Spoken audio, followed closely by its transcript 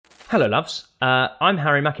Hello, loves. I'm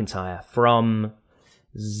Harry McEntire from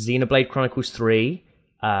Xenoblade Chronicles 3,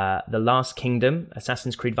 The Last Kingdom,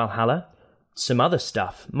 Assassin's Creed Valhalla, some other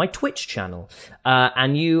stuff, my Twitch channel,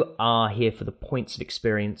 and you are here for the Points of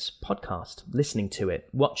Experience podcast, listening to it,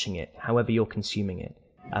 watching it, however you're consuming it.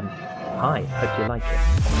 Hi, hope you like it.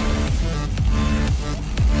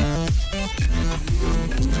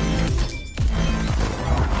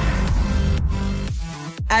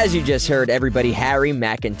 As you just heard, everybody, Harry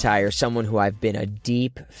McEntire, someone who I've been a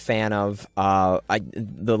deep fan of.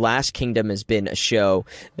 The Last Kingdom has been a show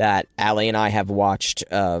that Allie and I have watched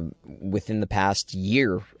within the past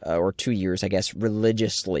year or 2 years, I guess,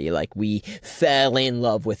 religiously. Like, we fell in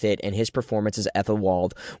love with it, and his performance as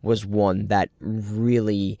Ethelwald was one that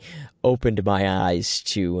really opened my eyes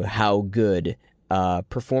to how good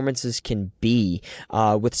performances can be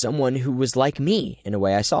with someone who was like me in a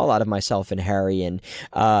way. I saw a lot of myself in Harry, and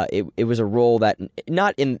it was a role that,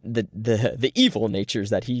 not in the evil natures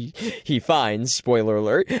that he finds, spoiler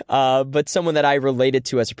alert, but someone that I related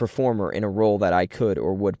to as a performer in a role that I could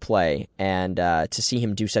or would play. And to see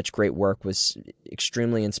him do such great work was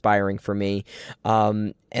extremely inspiring for me.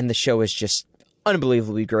 And the show is just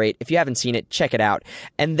unbelievably great. If you haven't seen it, check it out.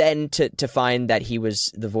 And then to find that he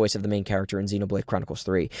was the voice of the main character in Xenoblade Chronicles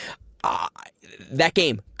 3. That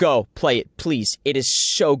game, go play it, please. It is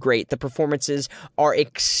so great. The performances are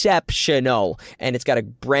exceptional, and it's got a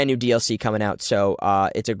brand new DLC coming out, so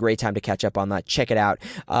it's a great time to catch up on that. Check it out.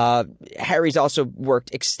 Harry's also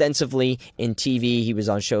worked extensively in TV. He was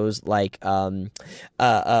on shows like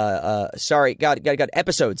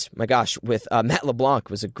Episodes. My gosh, with Matt LeBlanc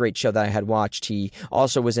was a great show that I had watched. He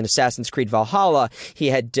also was in Assassin's Creed Valhalla. He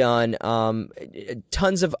had done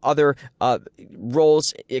tons of other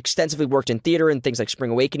roles, extensively worked in theater and things like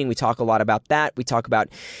Spring Awakening. We talk a lot about that. We talk about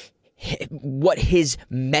what his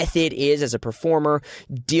method is as a performer,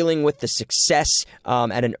 dealing with the success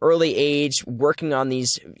at an early age, working on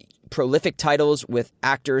these prolific titles with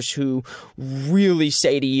actors who really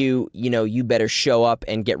say to you, you better show up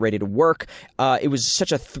and get ready to work. It was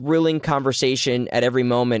such a thrilling conversation at every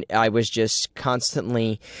moment. I was just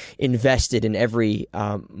constantly invested in every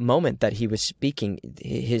moment that he was speaking.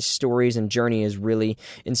 His stories and journey is really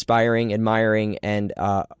inspiring, admiring, and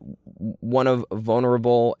one of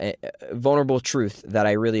vulnerable truth that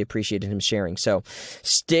I really appreciated him sharing. So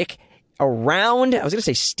stick around. I was going to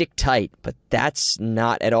say stick tight, but that's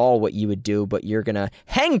not at all what you would do, but you're going to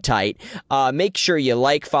hang tight. Make sure you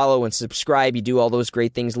like, follow, and subscribe. You do all those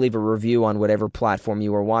great things. Leave a review on whatever platform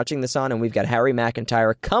you are watching this on, and we've got Harry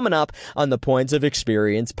McEntire coming up on the Points of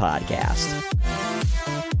Experience podcast.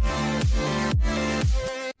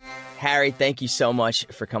 Harry, thank you so much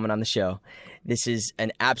for coming on the show. This is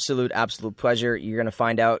an absolute pleasure. You're going to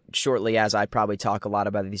find out shortly as I probably talk a lot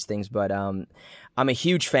about these things, but I'm a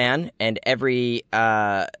huge fan, and obviously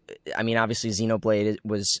Xenoblade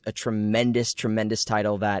was a tremendous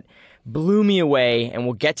title that blew me away, and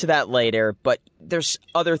we'll get to that later, but there's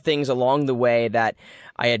other things along the way that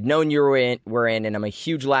I had known you were in, and I'm a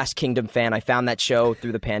huge Last Kingdom fan. I found that show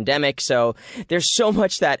through the pandemic, so there's so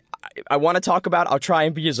much that I want to talk about. I'll try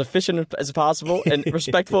and be as efficient as possible and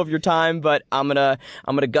respectful of your time, but I'm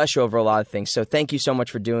gonna gush over a lot of things. So thank you so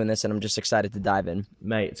much for doing this, and I'm just excited to dive in.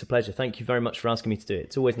 Mate, it's a pleasure. Thank you very much for asking me to do it.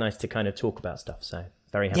 It's always nice to kind of talk about stuff, so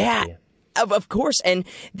very happy for you. Of course, and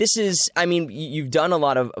this is, you've done a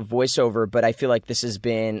lot of voiceover, but I feel like this has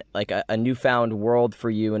been like a newfound world for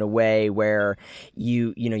you in a way where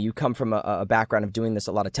you come from a background of doing this,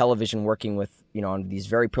 a lot of television, working with, on these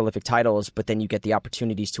very prolific titles, but then you get the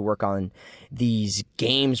opportunities to work on these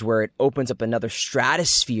games where it opens up another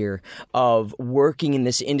stratosphere of working in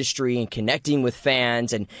this industry and connecting with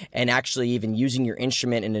fans and actually even using your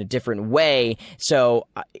instrument in a different way. So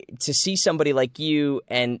to see somebody like you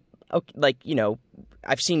and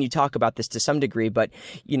I've seen you talk about this to some degree, but,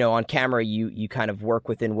 on camera, you kind of work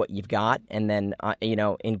within what you've got. And then,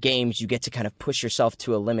 in games, you get to kind of push yourself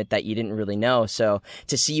to a limit that you didn't really know. So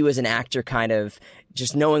to see you as an actor kind of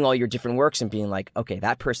just knowing all your different works and being like, okay,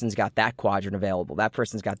 that person's got that quadrant available. That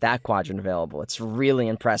person's got that quadrant available. It's really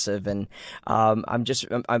impressive. And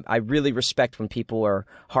I really respect when people are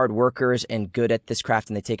hard workers and good at this craft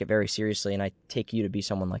and they take it very seriously. And I take you to be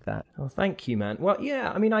someone like that. Oh, thank you, man. Well,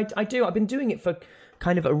 yeah, I do. I've been doing it for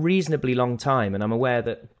kind of a reasonably long time, and I'm aware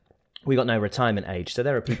that we got no retirement age, so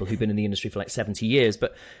there are people who've been in the industry for like 70 years,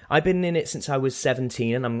 but I've been in it since I was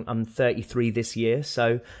 17, and I'm 33 this year,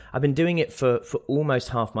 so I've been doing it for almost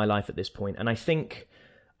half my life at this point. And I think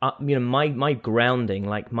my grounding,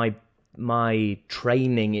 like my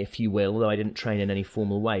training, if you will, though I didn't train in any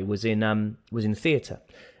formal way, was in theatre.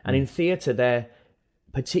 And in theatre,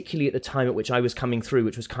 particularly at the time at which I was coming through,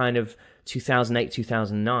 which was kind of 2008,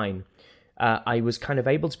 2009, I was kind of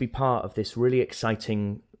able to be part of this really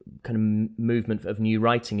exciting kind of movement of new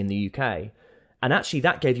writing in the UK. And actually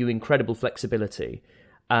that gave you incredible flexibility.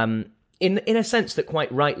 In a sense that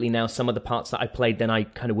quite rightly now, some of the parts that I played then I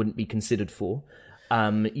kind of wouldn't be considered for,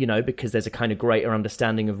 because there's a kind of greater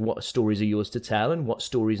understanding of what stories are yours to tell and what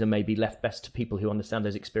stories are maybe left best to people who understand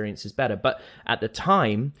those experiences better. But at the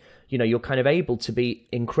time, you're kind of able to be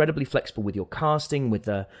incredibly flexible with your casting, with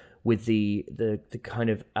the kind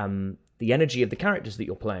of the energy of the characters that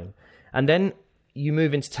you're playing. And then you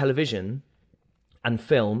move into television and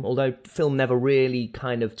film, although film never really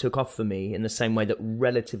kind of took off for me in the same way that,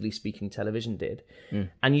 relatively speaking, television did.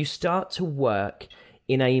 And you start to work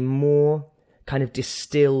in a more kind of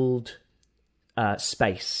distilled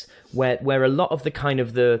space where a lot of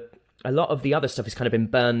the other stuff has kind of been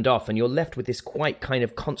burned off, and you're left with this quite kind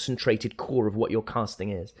of concentrated core of what your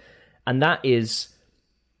casting is. And that is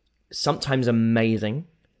sometimes amazing,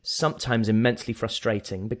 sometimes immensely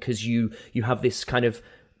frustrating, because you have this kind of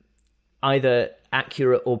either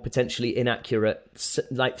accurate or potentially inaccurate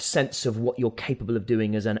sense of what you're capable of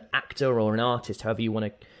doing as an actor or an artist, however you want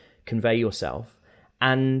to convey yourself,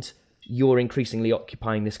 and you're increasingly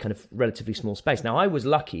occupying this kind of relatively small space. Now, I was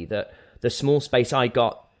lucky that the small space I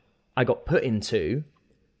got put into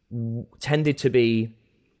tended to be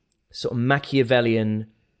sort of Machiavellian,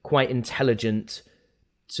 quite intelligent,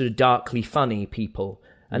 sort of darkly funny people.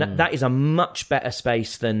 And that is a much better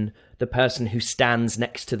space than the person who stands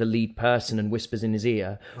next to the lead person and whispers in his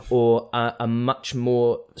ear, or a much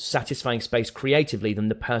more satisfying space creatively than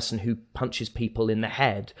the person who punches people in the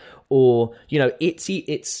head. Or, it's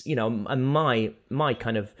my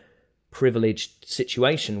kind of privileged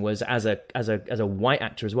situation was as a white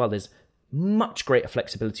actor as well. There's much greater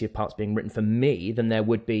flexibility of parts being written for me than there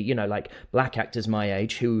would be, like black actors my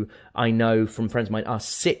age who I know from friends of mine are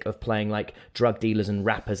sick of playing like drug dealers and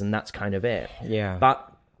rappers, and that's kind of it. Yeah.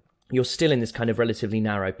 But you're still in this kind of relatively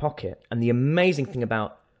narrow pocket. And the amazing thing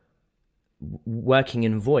about working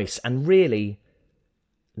in voice, and really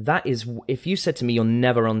that is, if you said to me you're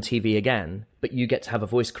never on TV again, but you get to have a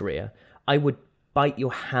voice career, I would bite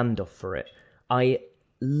your hand off for it. I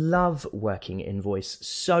love working in voice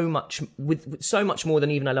so much, with so much more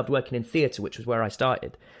than even I loved working in theatre, which was where I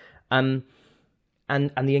started. And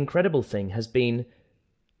the incredible thing has been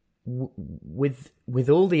with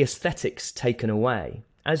all the aesthetics taken away.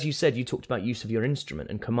 As you said, you talked about use of your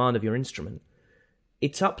instrument and command of your instrument.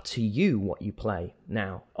 It's up to you what you play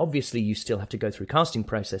now. Obviously, you still have to go through casting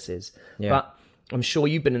processes, but I'm sure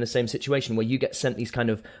you've been in the same situation where you get sent these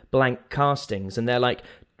kind of blank castings and they're like,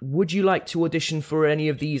 would you like to audition for any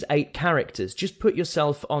of these 8 characters? Just put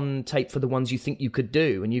yourself on tape for the ones you think you could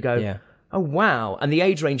do. And you go, oh, wow. And the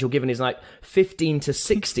age range you're given is like 15 to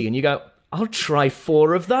 60. And you go, I'll try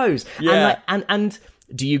 4 of those. Yeah. And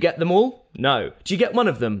do you get them all? No. Do you get one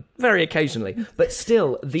of them? Very occasionally. But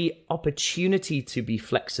still, the opportunity to be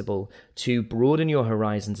flexible, to broaden your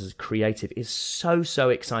horizons as creative is so, so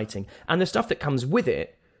exciting. And the stuff that comes with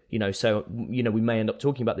it, so, we may end up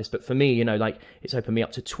talking about this, but for me, it's opened me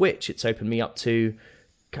up to Twitch. It's opened me up to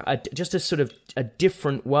just a sort of a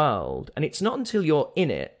different world. And it's not until you're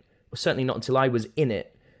in it, or certainly not until I was in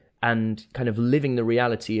it, and kind of living the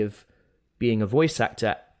reality of being a voice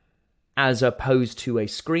actor as opposed to a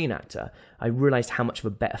screen actor, I realized how much of a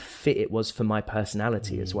better fit it was for my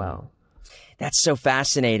personality as well. That's so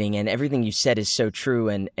fascinating, and everything you said is so true,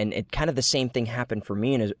 and it kind of the same thing happened for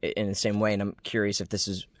me in the same way, and I'm curious if this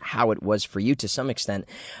is how it was for you to some extent.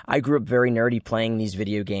 I grew up very nerdy playing these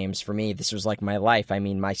video games. For me, this was like my life. I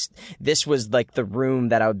mean, this was like the room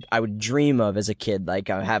that I would dream of as a kid.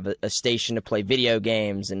 Like, I have a station to play video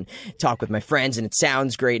games and talk with my friends, and it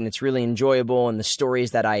sounds great, and it's really enjoyable, and the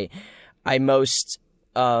stories that I most...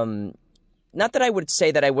 not that I would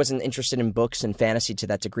say that I wasn't interested in books and fantasy to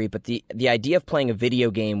that degree, but the idea of playing a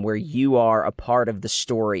video game where you are a part of the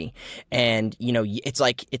story, and it's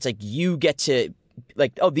like you get to,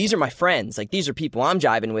 like, oh, these are my friends, like these are people I'm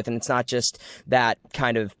jiving with, and it's not just that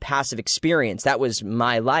kind of passive experience. That was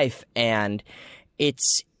my life, and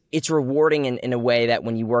it's rewarding in a way that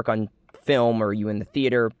when you work on film or you in the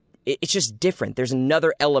theater, it's just different. There's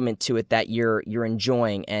another element to it that you're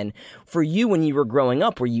enjoying. And for you, when you were growing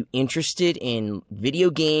up, were you interested in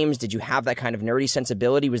video games? Did you have that kind of nerdy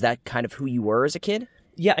sensibility? Was that kind of who you were as a kid?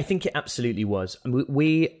 Yeah, I think it absolutely was.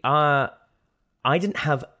 I didn't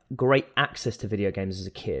have great access to video games as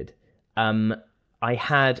a kid. I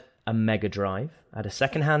had a Mega Drive. I had a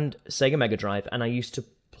secondhand Sega Mega Drive, and I used to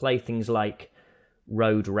play things like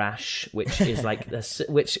Road Rash, which is like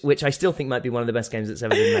which I still think might be one of the best games that's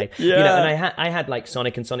ever been made. Yeah. You know, and I had like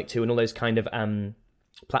Sonic and Sonic 2 and all those kind of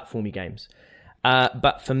platformy games.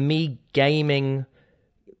 But for me, gaming,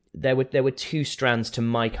 there were two strands to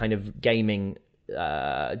my kind of gaming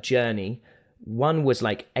journey. One was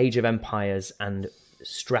like Age of Empires and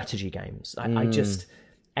strategy games. I just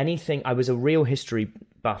anything. I was a real history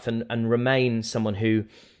buff and remain someone who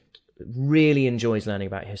really enjoys learning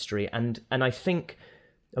about history. And I think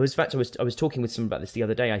I was talking with someone about this the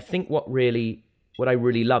other day. I think what I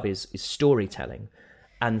really love is storytelling.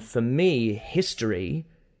 And for me, history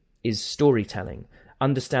is storytelling,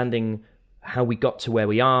 understanding how we got to where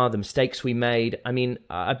we are, the mistakes we made. I mean,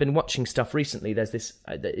 I've been watching stuff recently. There's this,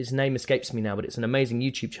 his name escapes me now, but it's an amazing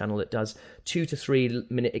YouTube channel that does 2 to 3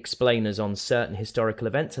 minute explainers on certain historical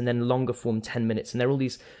events, and then longer form 10 minutes. And they're all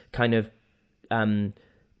these kind of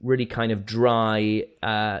really kind of dry,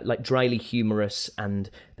 like dryly humorous, and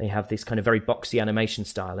they have this kind of very boxy animation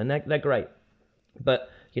style, and they're great. But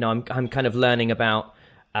you know, I'm kind of learning about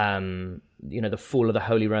the fall of the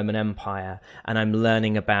Holy Roman Empire, and I'm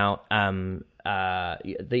learning about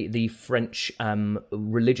the French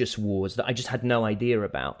religious wars that I just had no idea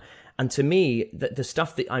about. And to me, the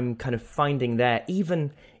stuff that I'm kind of finding there,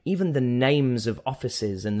 even the names of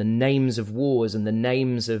offices and the names of wars and the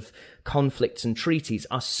names of conflicts and treaties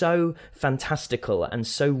are so fantastical and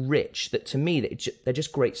so rich that to me they're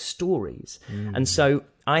just great stories. And so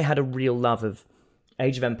I had a real love of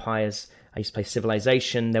Age of Empires. I used to play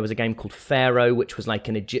Civilization. There was a game called Pharaoh, which was like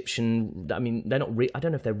an Egyptian. I mean, they're not. I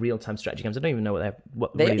don't know if they're real-time strategy games. I don't even know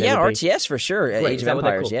what they yeah, RTS for sure. Great. Age of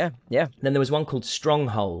Empires. Yeah. Then there was one called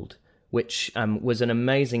Stronghold, which was an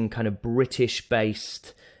amazing kind of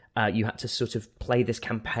British-based. You had to sort of play this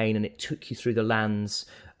campaign, and it took you through the lands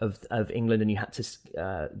of England, and you had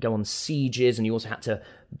to go on sieges, and you also had to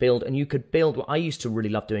build. And you could build. What I used to really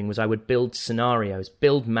love doing was I would build scenarios,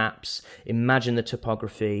 build maps, imagine the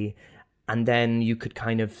topography. And then you could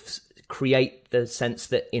kind of create the sense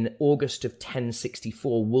that in August of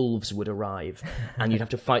 1064, wolves would arrive, and you'd have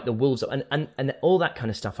to fight the wolves. And all that kind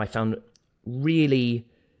of stuff I found really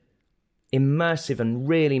immersive and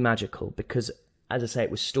really magical because, as I say,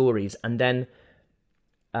 it was stories. And then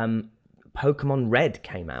Pokemon Red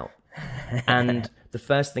came out. And the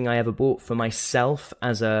first thing I ever bought for myself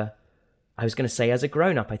as a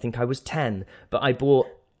grown-up, I think I was 10, but I bought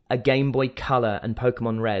a Game Boy Color and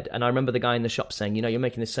Pokemon Red. And I remember the guy in the shop saying, you know, you're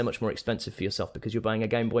making this so much more expensive for yourself because you're buying a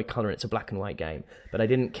Game Boy Color and it's a black and white game. But I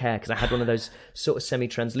didn't care because I had one of those sort of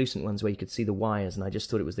semi-translucent ones where you could see the wires, and I just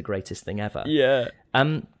thought it was the greatest thing ever. Yeah.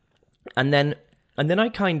 And then I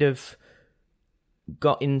kind of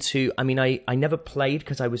got into, I mean, I never played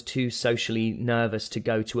because I was too socially nervous to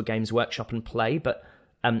go to a Games Workshop and play, but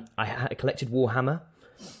I collected Warhammer.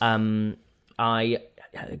 I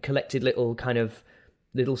collected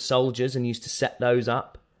little soldiers and used to set those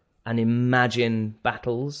up and imagine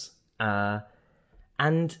battles.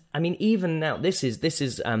 And I mean, even now, this is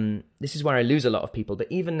where I lose a lot of people. But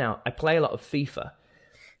even now, I play a lot of FIFA.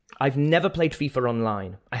 I've never played FIFA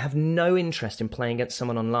online. I have no interest in playing against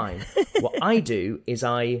someone online. What I do is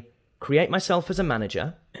I create myself as a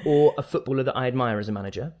manager or a footballer that I admire as a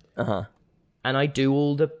manager. And I do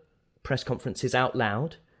all the press conferences out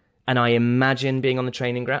loud. And I imagine being on the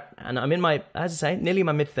training ground, and I'm in my, as I say, nearly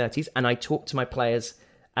my mid-30s, and I talk to my players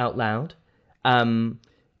out loud, and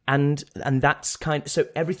that's so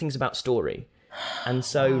everything's about story. And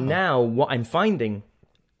so now what I'm finding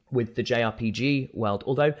with the JRPG world,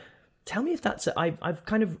 although tell me if that's I've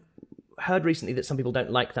kind of heard recently that some people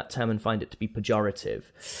don't like that term and find it to be pejorative.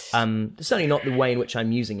 Certainly not the way in which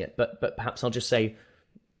I'm using it, but perhaps I'll just say,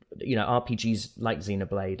 you know, RPGs like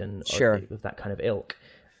Xenoblade and sure. Of that kind of ilk.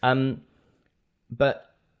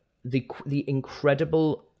 But the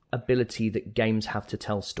incredible ability that games have to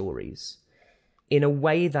tell stories in a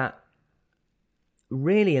way that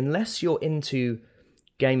really, unless you're into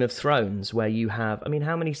Game of Thrones, where you have, I mean,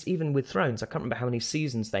 how many, even with Thrones, I can't remember how many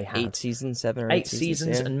seasons they have. 8 seasons, 7 or 8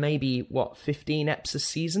 seasons, yeah. And maybe, 15 eps a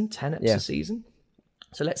season, 10 eps a season?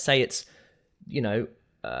 So let's say it's, you know,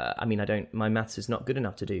 my maths is not good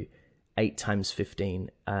enough to do 8 times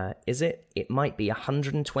 15. Is it? It might be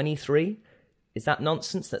 123. Is that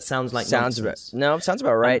nonsense? That sounds like nonsense. Sounds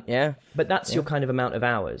about right, yeah. But that's your kind of amount of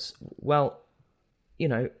hours. Well, you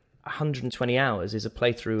know, 120 hours is a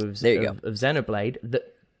playthrough of Xenoblade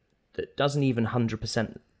that doesn't even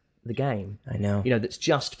 100% the game. I know. You know, that's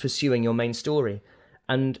just pursuing your main story.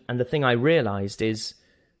 And the thing I realized is,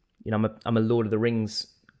 you know, I'm a Lord of the Rings.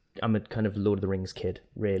 I'm a kind of Lord of the Rings kid,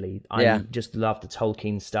 really. I just love the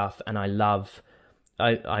Tolkien stuff, and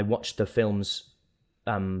I watch the films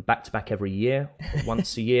back to back every year,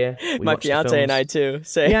 once a year. My fiance and I too.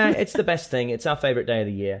 Yeah, it's the best thing. It's our favorite day of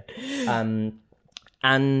the year.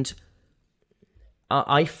 And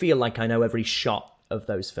I feel like I know every shot of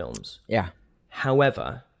those films. Yeah.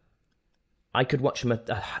 However, I could watch them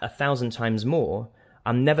a 1,000 times more.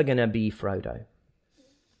 I'm never going to be Frodo.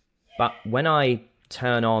 But when I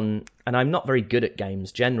turn on, and I'm not very good at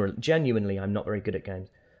games, genuinely, I'm not very good at games.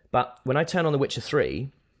 But when I turn on The Witcher 3,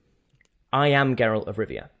 I am Geralt of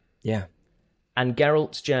Rivia. Yeah. And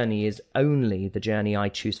Geralt's journey is only the journey I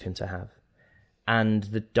choose for him to have. And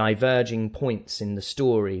the diverging points in the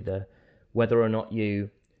story, whether or not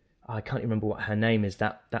I can't remember what her name is,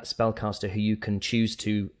 that spellcaster who you can choose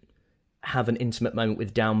to have an intimate moment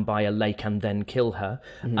with down by a lake and then kill her.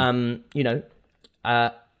 Mm-hmm.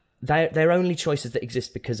 They're only choices that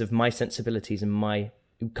exist because of my sensibilities and my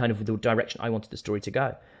kind of the direction I wanted the story to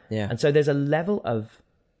go. Yeah. And so there's a level of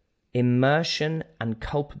immersion and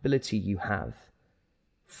culpability you have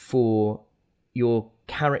for your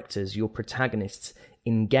characters, your protagonists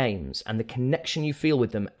in games, and the connection you feel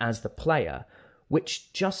with them as the player,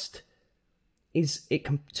 which just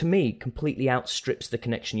to me completely outstrips the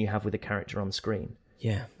connection you have with a character on screen.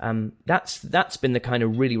 Yeah. That's been the kind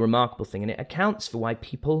of really remarkable thing, and it accounts for why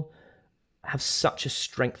people have such a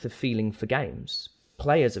strength of feeling for games.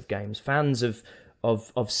 Players of games, fans of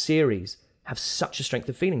series have such a strength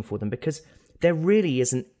of feeling for them, because there really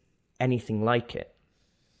isn't anything like it.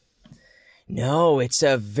 No, it's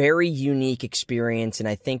a very unique experience, and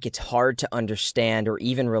I think it's hard to understand or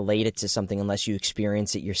even relate it to something unless you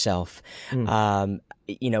experience it yourself.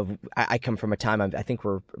 I come from a time, I think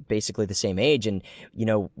we're basically the same age, and,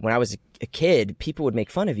 when I was a kid, people would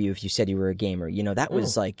make fun of you if you said you were a gamer. That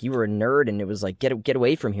was like, you were a nerd, and it was like, get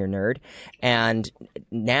away from here, nerd. And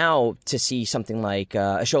now to see something like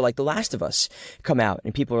a show like The Last of Us come out,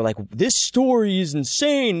 and people are like, this story is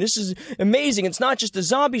insane, this is amazing, it's not just a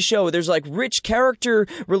zombie show, there's like rich character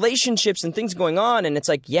relationships and things going on, and it's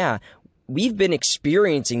like, yeah, we've been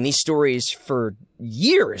experiencing these stories for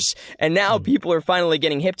years, and now people are finally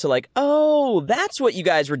getting hip to like, oh, that's what you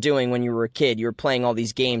guys were doing when you were a kid. You were playing all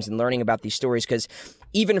these games and learning about these stories, because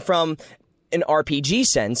even from an RPG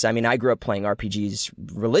sense, I mean, I grew up playing RPGs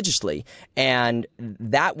religiously, and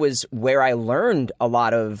that was where I learned a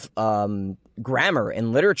lot of grammar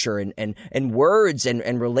and literature and words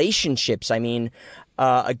and relationships. I mean,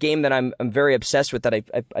 a game that I'm very obsessed with that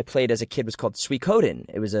I played as a kid was called Suikoden.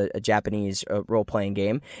 It was a Japanese role-playing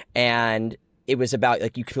game, and it was about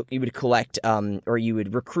like you would collect or you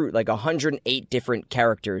would recruit like 108 different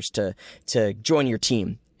characters to join your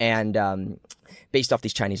team, and based off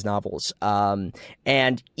these Chinese novels.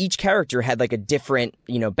 And each character had like a different,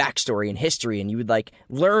 backstory and history, and you would like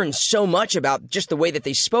learn so much about just the way that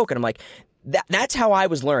they spoke. And I'm like, that's how I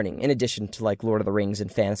was learning, in addition to like Lord of the Rings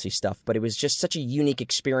and fantasy stuff. But it was just such a unique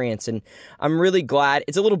experience, and I'm really glad.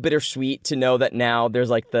 It's a little bittersweet to know that now there's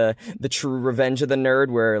like the true revenge of the nerd,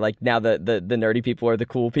 where like now the nerdy people are the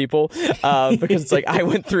cool people, because it's like I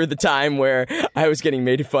went through the time where I was getting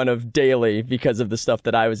made fun of daily because of the stuff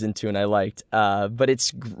that I was into and I liked. But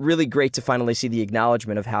it's really great to finally see the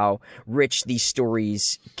acknowledgement of how rich these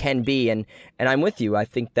stories can be, and I'm with you. I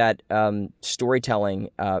think that storytelling,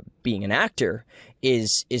 being an actor,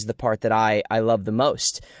 is the part that I love the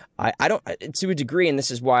most. I don't, to a degree, and this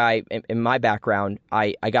is why in my background,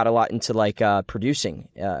 I got a lot into like producing.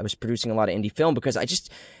 I was producing a lot of indie film, because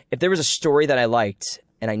if there was a story that I liked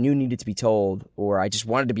and I knew needed to be told, or I just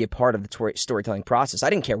wanted to be a part of the storytelling process,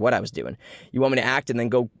 I didn't care what I was doing. You want me to act and then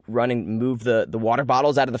go run and move the water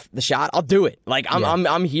bottles out of the shot? I'll do it. Like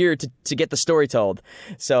I'm here to get the story told.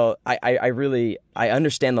 So I really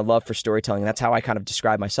understand the love for storytelling. That's how I kind of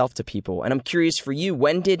describe myself to people. And I'm curious for you,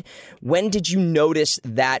 when did you notice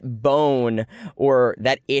that bone or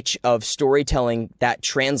that itch of storytelling that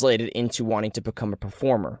translated into wanting to become a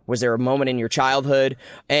performer? Was there a moment in your childhood?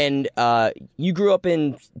 And you grew up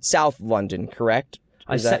in South London, correct?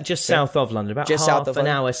 South of London, about just half an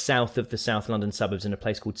hour south of the South London suburbs, in a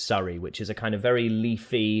place called Surrey, which is a kind of very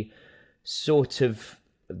leafy sort of.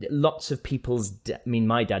 Lots of people's,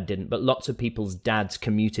 my dad didn't, but lots of people's dads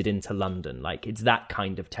commuted into London. Like, it's that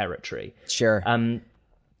kind of territory. Sure.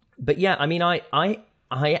 But yeah, I mean,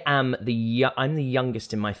 I'm the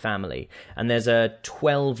youngest in my family, and there's a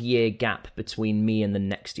 12-year gap between me and the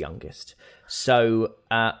next youngest. So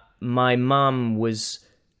my mum was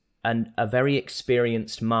a very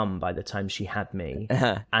experienced mum by the time she had me,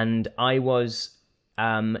 and I was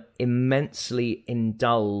immensely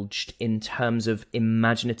indulged in terms of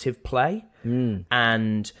imaginative play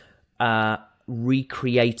and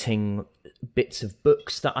recreating bits of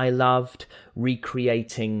books that I loved,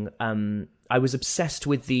 recreating I was obsessed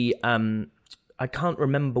with the I can't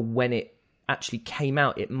remember when it actually came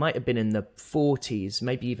out. It might have been in the 40s,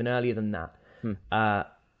 maybe even earlier than that.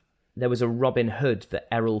 There was a Robin Hood that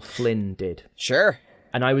Errol Flynn did. Sure.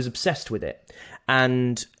 And I was obsessed with it.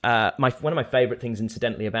 And one of my favourite things,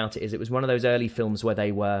 incidentally, about it is it was one of those early films where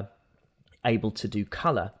they were able to do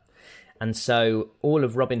colour. And so all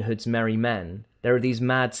of Robin Hood's merry men, there are these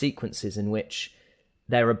mad sequences in which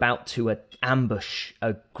they're about to ambush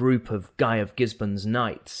a group of Guy of Gisborne's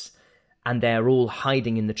knights, and they're all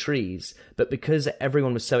hiding in the trees. But because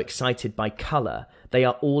everyone was so excited by colour, they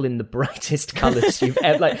are all in the brightest colours you've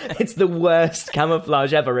ever... Like, it's the worst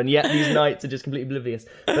camouflage ever, and yet these knights are just completely oblivious.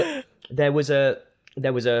 But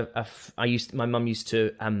my mum used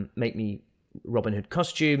to make me Robin Hood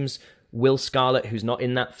costumes. Will Scarlet, who's not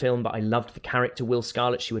in that film, but I loved the character Will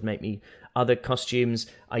Scarlet, she would make me other costumes.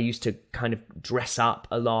 I used to kind of dress up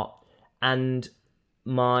a lot, and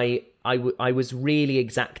I was really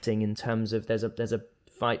exacting in terms of there's a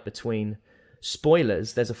fight between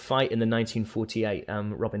spoilers. There's a fight in the 1948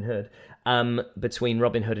 Robin Hood between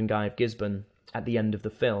Robin Hood and Guy of Gisborne at the end of the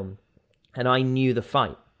film, and I knew the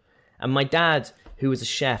fight. And my dad, who was a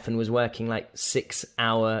chef and was working like 6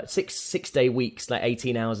 day weeks, like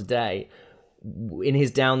 18 hours a day, in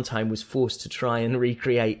his downtime was forced to try and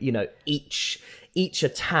recreate, each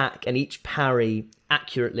attack and each parry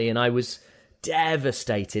accurately, and I was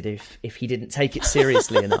devastated if he didn't take it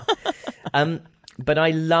seriously enough. But I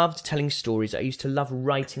loved telling stories. I used to love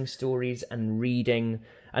writing stories and reading,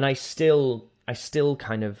 and I still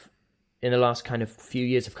kind of, in the last kind of few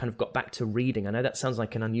years, have kind of got back to reading. I know that sounds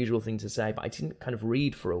like an unusual thing to say, but I didn't kind of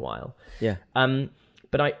read for a while. Yeah.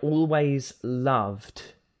 But I always loved.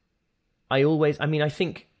 I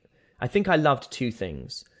think I loved two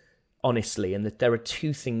things, honestly, and that there are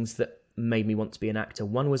two things that made me want to be an actor.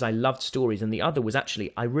 One was I loved stories, and the other was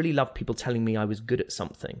actually I really loved people telling me I was good at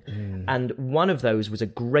something. And one of those was a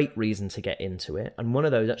great reason to get into it, and one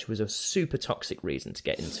of those actually was a super toxic reason to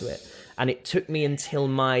get into it. And it took me until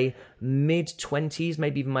my mid-20s,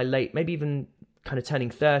 maybe even kind of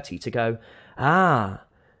turning 30 to go,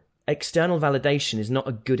 external validation is not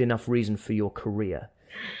a good enough reason for your career,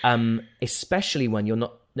 especially when you're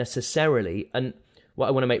not necessarily... And what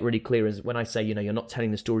I want to make really clear is when I say, you're not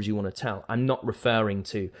telling the stories you want to tell, I'm not referring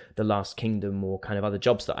to The Last Kingdom or kind of other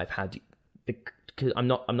jobs that I've had, because I'm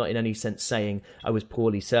not in any sense saying I was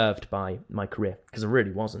poorly served by my career, because I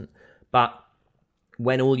really wasn't. But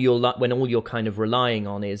when all you're kind of relying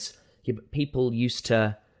on is people used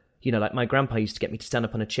to, like my grandpa used to get me to stand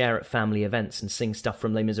up on a chair at family events and sing stuff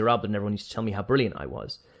from Les Miserables, and everyone used to tell me how brilliant I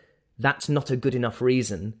was. That's not a good enough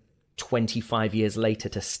reason 25 years later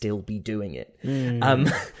to still be doing it.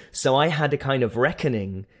 So I had a kind of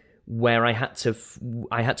reckoning where I had to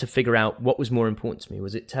figure out what was more important to me.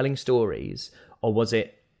 Was it telling stories, or was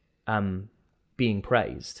it being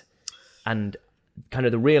praised? And kind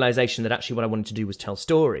of the realization that actually what I wanted to do was tell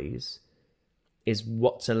stories is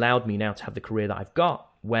what's allowed me now to have the career that I've got,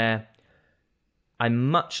 where I'm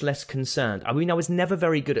much less concerned. I mean, I was never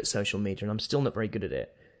very good at social media, and I'm still not very good at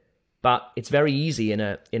it. But it's very easy in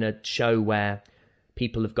a show where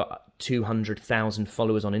people have got 200,000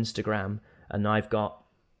 followers on Instagram, and I've got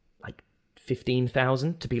like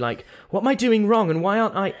 15,000, to be like, what am I doing wrong, and why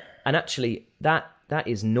aren't I? And actually, that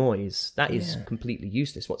is noise. That is completely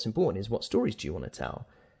useless. What's important is what stories do you want to tell?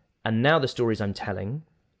 And now the stories I'm telling,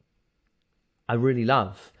 I really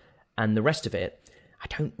love, and the rest of it, I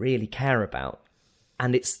don't really care about.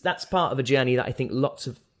 And that's part of a journey that I think lots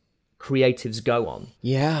of creatives go on.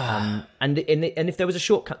 And if there was a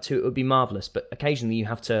shortcut to it, it would be marvelous, but occasionally you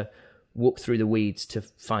have to walk through the weeds to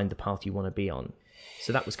find the path you want to be on.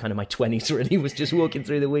 So that was kind of my 20s, really, was just walking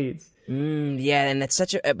through the weeds. And that's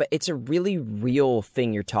but it's a really real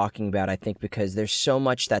thing you're talking about, I think, because there's so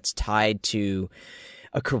much that's tied to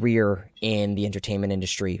a career in the entertainment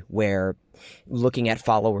industry, where looking at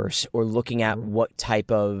followers or looking at what type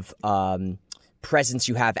of presence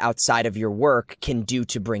you have outside of your work can do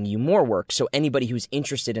to bring you more work. So anybody who's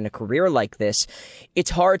interested in a career like this, it's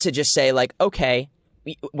hard to just say, like, okay,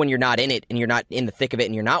 when you're not in it and you're not in the thick of it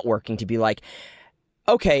and you're not working, to be like,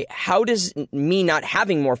 okay, how does me not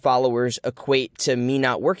having more followers equate to me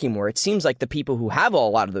not working more? It seems like the people who have a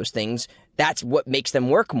lot of those things, that's what makes them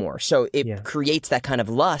work more. So it creates that kind of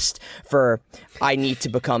lust for, I need to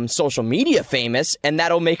become social media famous, and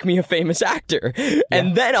that'll make me a famous actor.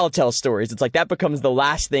 And then I'll tell stories. It's like that becomes the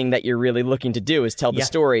last thing that you're really looking to do, is tell the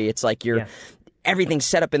story. It's like everything's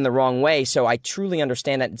set up in the wrong way. So I truly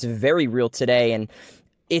understand that it's very real today. And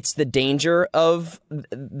it's the danger of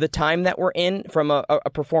the time that we're in from a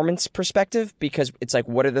performance perspective, because it's like,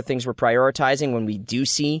 what are the things we're prioritizing when we do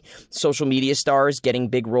see social media stars getting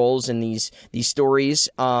big roles in these stories,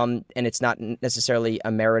 and it's not necessarily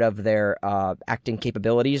a merit of their acting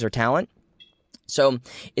capabilities or talent. So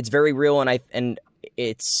it's very real, and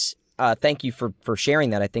it's thank you for sharing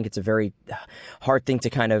that. I think it's a very hard thing to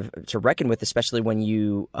kind of to reckon with, especially when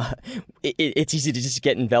you it's easy to just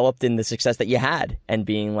get enveloped in the success that you had and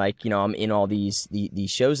being like, I'm in all these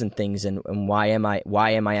shows and things, and why am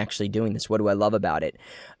I actually doing this? What do I love about it?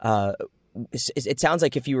 It sounds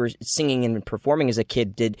like if you were singing and performing as a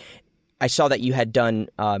kid, I saw that you had done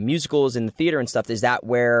musicals in the theater and stuff. Is that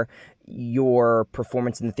where your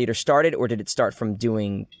performance in the theater started, or did it start from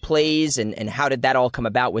doing plays, and how did that all come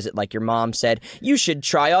about? Was it like your mom said, you should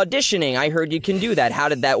try auditioning, I heard you can do that? How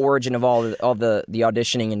did that origin of all the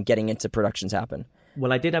auditioning and getting into productions happen?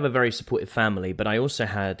 Well, I did have a very supportive family, but I also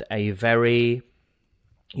had a very,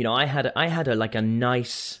 I had a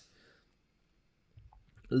nice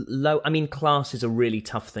low, class is a really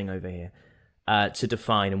tough thing over here to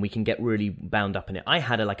define, and we can get really bound up in it. I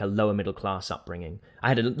had a lower middle class upbringing. I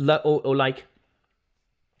had or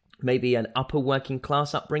maybe an upper working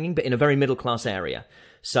class upbringing, but in a very middle class area.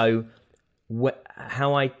 So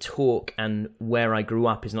how I talk and where I grew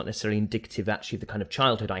up is not necessarily indicative actually of the kind of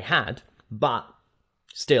childhood I had, but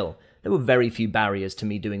still, there were very few barriers to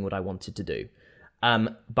me doing what I wanted to do.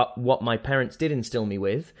 But what my parents did instill me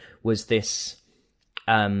with was this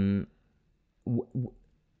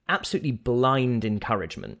absolutely blind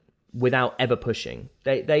encouragement without ever pushing.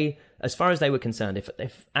 They, as far as they were concerned,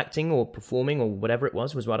 if acting or performing or whatever it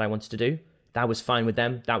was what I wanted to do, that was fine with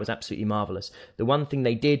them. That was absolutely marvelous. The one thing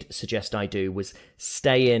they did suggest I do was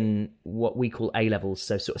stay in what we call A-levels,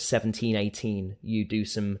 so sort of 17, 18. You do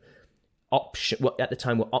some what at the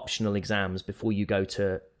time were optional exams before you go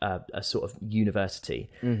to a sort of university.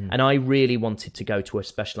 Mm-hmm. And I really wanted to go to a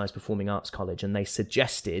specialized performing arts college, and they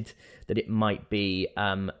suggested that it might be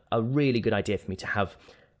a really good idea for me to have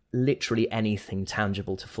literally anything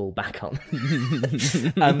tangible to fall back on.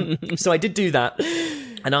 So I did do that,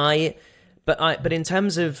 and but in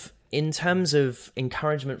terms of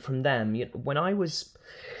encouragement from them, when I was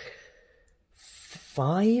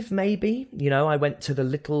 5, maybe, I went to the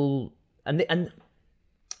little. And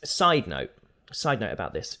side note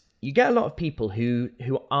about this, you get a lot of people who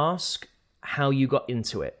ask how you got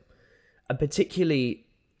into it, and particularly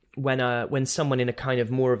when someone in a kind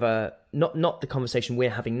of more of a not the conversation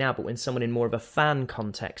we're having now, but when someone in more of a fan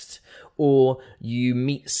context, or you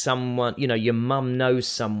meet someone, your mum knows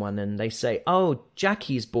someone and they say, "Oh,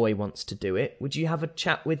 Jackie's boy wants to do it. Would you have a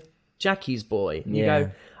chat with Jackie's boy?" And you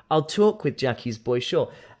go, "I'll talk with Jackie's boy,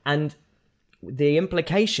 sure." And the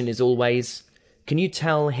implication is always, can you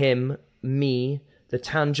tell me, the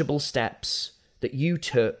tangible steps that you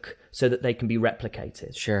took so that they can be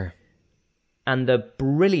replicated? Sure. And the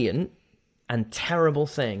brilliant and terrible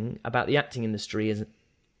thing about the acting industry is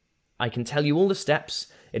I can tell you all the steps,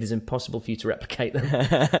 it is impossible for you to replicate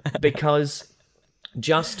them. because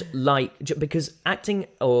acting,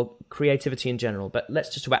 or creativity in general, but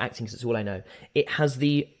let's just talk about acting because it's all I know, it has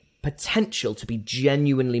the potential to be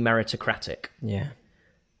genuinely meritocratic. Yeah.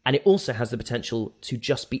 And it also has the potential to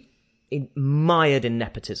just be mired in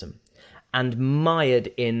nepotism and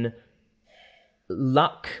mired in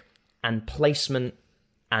luck and placement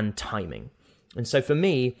and timing. And so for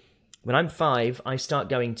me, when I'm 5, I start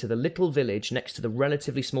going to the little village next to the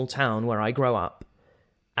relatively small town where I grow up,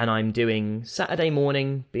 and I'm doing Saturday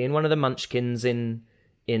morning, being one of the munchkins in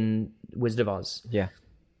Wizard of Oz. Yeah.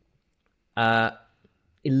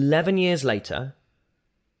 11 years later,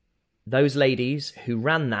 those ladies who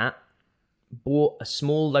ran that bought a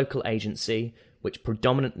small local agency which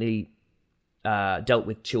predominantly dealt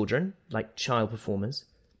with children, like child performers.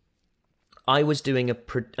 I was doing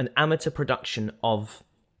an amateur production of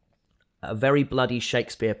a very bloody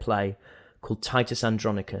Shakespeare play called Titus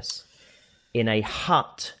Andronicus in a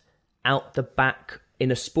hut out the back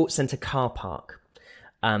in a sports centre car park.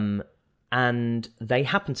 And they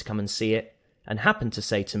happened to come and see it, and happened to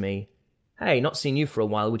say to me, "Hey, not seen you for a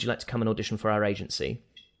while, would you like to come and audition for our agency?"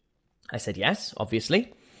 I said, "Yes,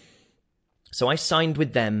 obviously." So I signed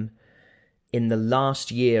with them in the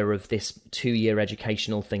last year of this 2-year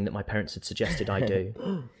educational thing that my parents had suggested I do.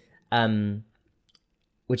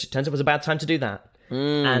 Which it turns out was a bad time to do that.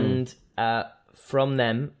 And from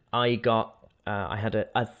them, I had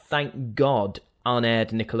a thank God, unaired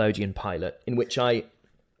Nickelodeon pilot, in which I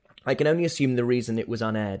I can only assume the reason it was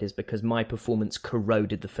unaired is because my performance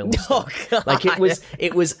corroded the film. Oh, God. Like it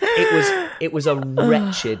was a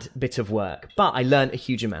wretched bit of work, but I learned a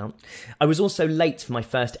huge amount. I was also late for my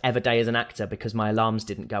first ever day as an actor because my alarms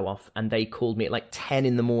didn't go off, and they called me at like 10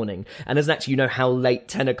 in the morning. And as an actor, you know how late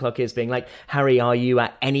 10 o'clock is, being like, Harry, are you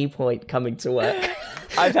at any point coming to work?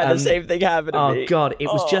 I've had the same thing happen to me. Oh God,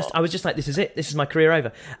 I was just like, this is it. This is my career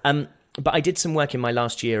over. But I did some work in my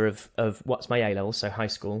last year of what's my A-level, so high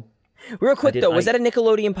school. Real quick, was that a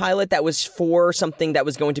Nickelodeon pilot that was for something that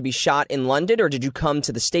was going to be shot in London, or did you come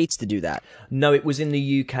to the States to do that? No, it was in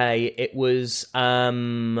the UK. It was,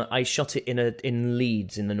 I shot it in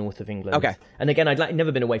Leeds in the north of England. Okay. And again, I'd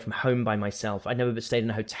never been away from home by myself. I'd never stayed in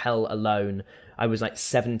a hotel alone. I was like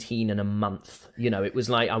 17 and a month. You know, it was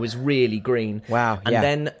like I was really green. Wow, And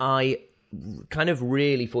then I kind of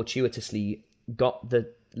really fortuitously got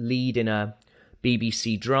the lead in a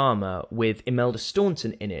BBC drama with Imelda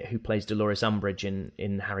Staunton in it, who plays Dolores Umbridge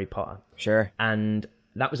in Harry Potter. Sure. And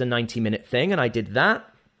that was a 90-minute thing, and I did that.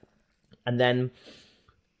 And then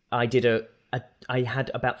I did I had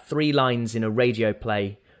about 3 lines in a radio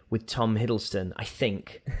play with Tom Hiddleston, I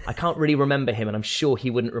think. I can't really remember him, and I'm sure he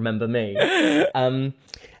wouldn't remember me. And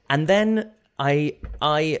then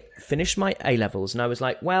I finished my A-levels, and I was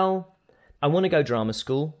like, well, I want to go drama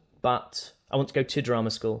school, but I want to go to drama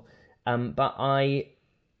school. But I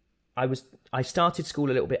started school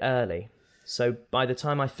a little bit early. So by the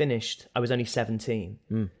time I finished, I was only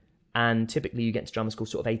 17. And typically you get to drama school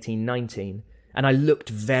sort of 18, 19. And I looked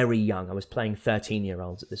very young. I was playing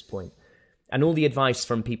 13-year-olds at this point. And all the advice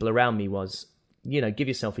from people around me was, you know, give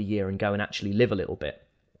yourself a year and go and actually live a little bit.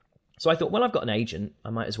 So I thought, well, I've got an agent. I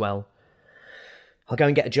might as well. I'll go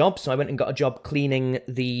and get a job. So I went and got a job cleaning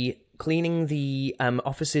the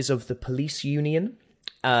offices of the police union.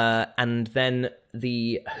 And then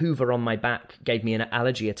the Hoover on my back gave me an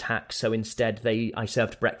allergy attack. So instead I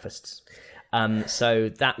served breakfasts. So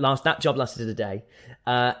that job lasted a day.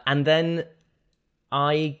 And then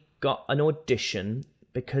I got an audition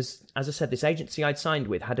because, as I said, this agency I'd signed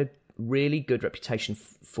with had a really good reputation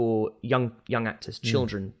for young actors,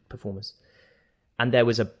 children performers. And there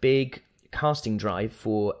was a big casting drive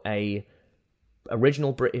for a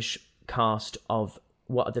original British cast of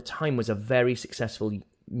what at the time was a very successful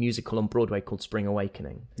musical on Broadway called Spring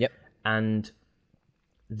Awakening. Yep. And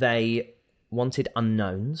they wanted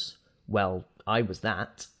unknowns. Well, I was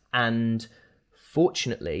that. And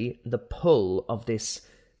fortunately, the pull of this,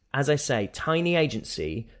 as I say, tiny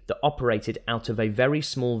agency that operated out of a very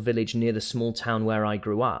small village near the small town where I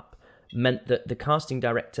grew up meant that the casting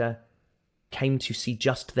director came to see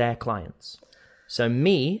just their clients. So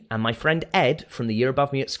me and my friend Ed from the year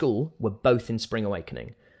above me at school were both in Spring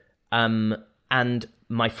Awakening. And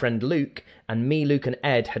my friend Luke and me, Luke and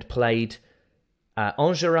Ed had played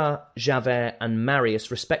Enjolras, Javert and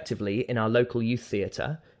Marius respectively in our local youth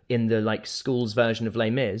theatre in the school's version of Les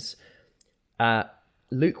Mis.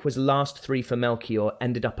 Luke was last 3 for Melchior,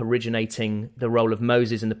 ended up originating the role of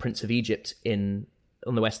Moses in The Prince of Egypt on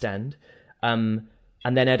the West End. And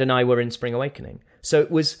then Ed and I were in Spring Awakening. So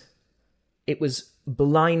it was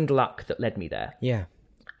blind luck that led me there. Yeah.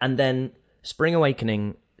 And then Spring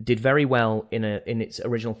Awakening did very well in its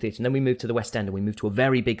original theatre. And then we moved to the West End and we moved to a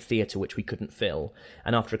very big theatre which we couldn't fill.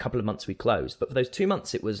 And after a couple of months we closed. But for those 2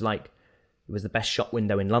 months it was the best shot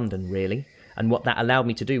window in London, really. And what that allowed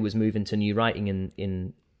me to do was move into new writing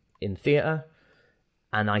in theatre.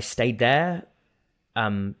 And I stayed there,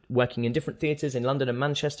 working in different theatres in London and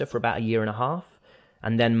Manchester for about a year and a half.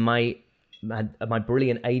 And then my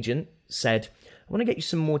brilliant agent said, I want to get you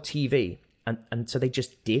some more TV. And so they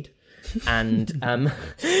just did. And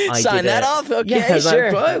I sign that off. Okay, yeah, sure.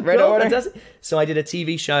 Right order. So I did a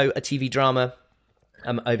TV show, a TV drama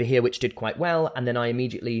over here, which did quite well. And then I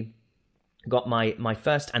immediately got my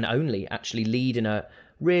first and only actually lead in a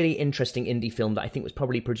really interesting indie film that I think was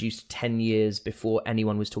probably produced 10 years before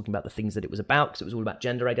anyone was talking about the things that it was about, because it was all about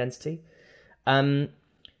gender identity. And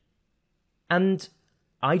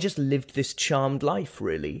I just lived this charmed life,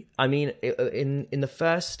 really. I mean, in the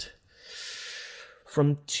first...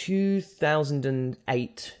 From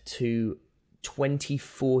 2008 to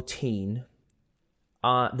 2014,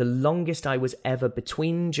 the longest I was ever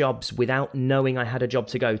between jobs without knowing I had a job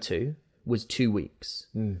to go to was 2 weeks.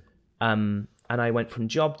 And I went from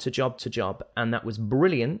job to job to job, and that was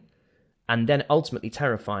brilliant, and then ultimately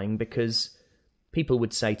terrifying, because people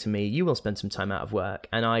would say to me, you will spend some time out of work,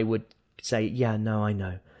 and I would say, yeah, no, I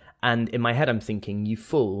know. And in my head, I'm thinking, you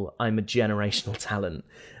fool, I'm a generational talent.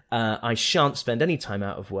 I shan't spend any time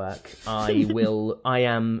out of work.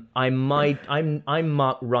 I'm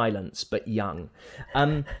Mark Rylance, but young.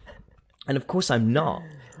 And of course I'm not.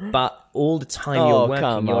 but all the time Oh, you're working,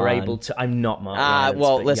 come you're on. able to. I'm not Mark Rylance.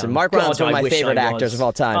 Well, but listen, young. Mark Rylance is God, one of I my wish favorite I actors was. of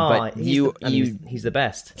all time. But he's the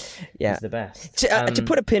best. Yeah. He's the best. To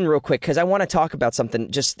put a pin real quick, because I want to talk about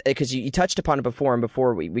something, just because you touched upon it before, and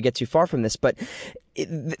before we get too far from this, but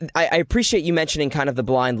I appreciate you mentioning kind of the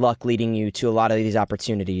blind luck leading you to a lot of these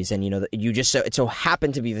opportunities, and you just it so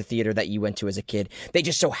happened to be the theater that you went to as a kid. They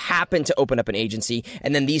just so happened to open up an agency,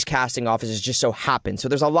 and then these casting offices just so happened. So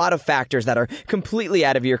there's a lot of factors that are completely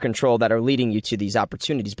out of your control that are leading you to these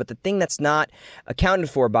opportunities. But the thing that's not accounted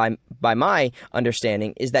for by my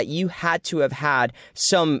understanding is that you had to have had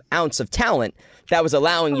some ounce of talent that was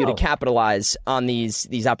allowing you to capitalize on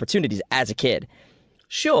these opportunities as a kid.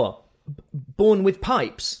 Sure. Born with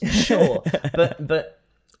pipes, sure, but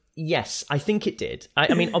yes, I think it did.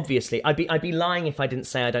 I mean, obviously, I'd be lying if I didn't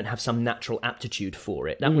say I don't have some natural aptitude for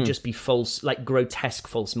it. That would just be false, like grotesque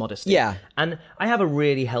false modesty. Yeah, and I have a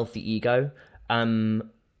really healthy ego.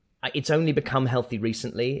 It's only become healthy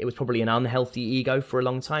recently. It was probably an unhealthy ego for a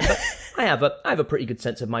long time, but I have a pretty good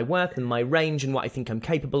sense of my worth and my range and what I think I'm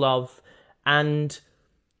capable of, and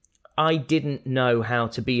I didn't know how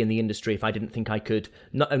to be in the industry if I didn't think I could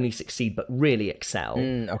not only succeed but really excel.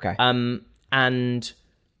 Okay. And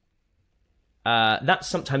that's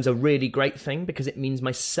sometimes a really great thing because it means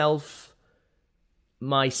my self-belief,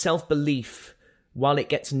 while it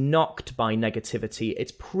gets knocked by negativity,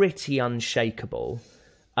 it's pretty unshakable.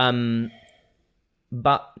 But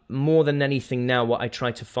more than anything now, what I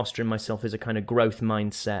try to foster in myself is a kind of growth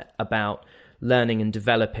mindset about learning and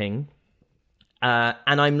developing.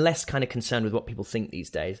 And I'm less kind of concerned with what people think these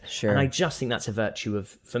days. Sure. And I just think that's a virtue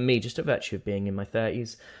of being in my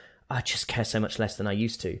 30s. I just care so much less than I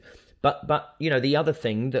used to. But the other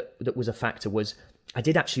thing that was a factor was I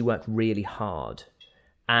did actually work really hard.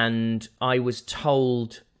 And I was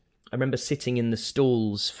told, I remember sitting in the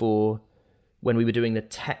stalls for when we were doing the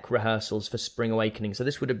tech rehearsals for Spring Awakening. So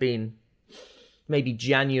this would have been maybe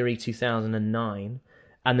January 2009.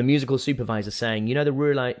 And the musical supervisor saying, the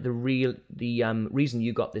reason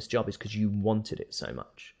you got this job is because you wanted it so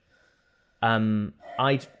much. I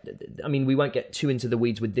mean, we won't get too into the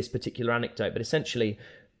weeds with this particular anecdote, but essentially,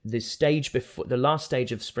 the last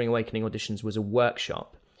stage of Spring Awakening auditions was a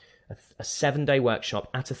workshop, a 7-day workshop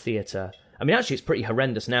at a theatre. I mean, actually, it's pretty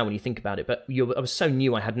horrendous now when you think about it. But I was so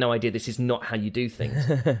new, I had no idea this is not how you do things.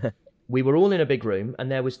 We were all in a big room,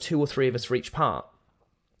 and there was 2 or 3 of us for each part.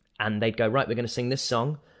 And they'd go, right, we're going to sing this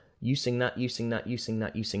song. You sing that, you sing that, you sing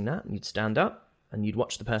that, you sing that. And you'd stand up and you'd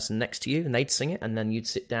watch the person next to you and they'd sing it. And then you'd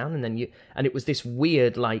sit down and it was this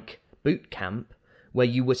weird like boot camp where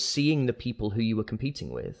you were seeing the people who you were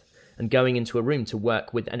competing with and going into a room to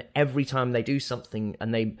work with. And every time they do something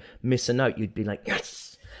and they miss a note, you'd be like,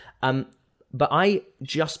 yes. But I,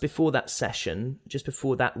 just before that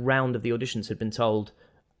round of the auditions had been told,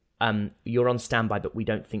 you're on standby, but we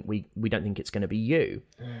don't think it's going to be you.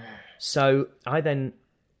 So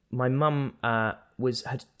my mum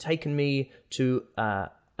had taken me to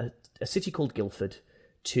a city called Guildford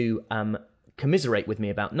to commiserate with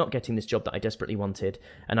me about not getting this job that I desperately wanted,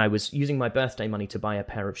 and I was using my birthday money to buy a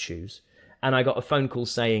pair of shoes. And I got a phone call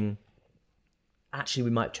saying, actually,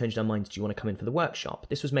 we might have changed our minds. Do you want to come in for the workshop?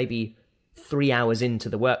 This was maybe 3 hours into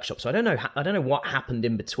the workshop, so I don't know what happened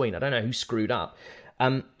in between. I don't know who screwed up.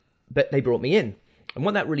 But they brought me in. And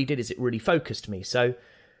what that really did is it really focused me. So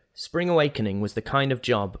Spring Awakening was the kind of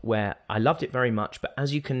job where I loved it very much. But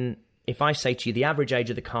if I say to you, the average age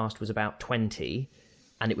of the cast was about 20,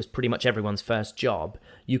 and it was pretty much everyone's first job,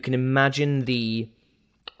 you can imagine the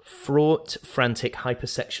fraught, frantic,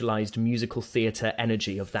 hypersexualized musical theatre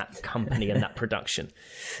energy of that company and that production.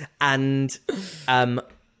 And I've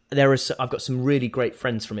got some really great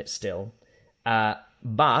friends from it still.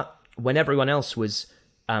 But when everyone else was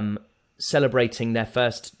celebrating their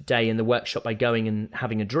first day in the workshop by going and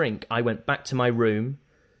having a drink, I went back to my room,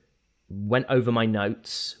 went over my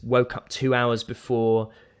notes, woke up 2 hours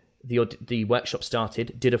before the workshop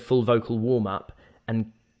started, did a full vocal warm-up,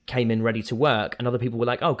 and came in ready to work. And other people were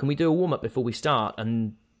like, oh, can we do a warm-up before we start?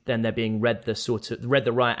 And then they're being read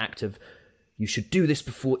the riot act of, you should do this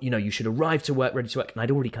before, you should arrive to work, ready to work. And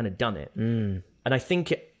I'd already kind of done it. And I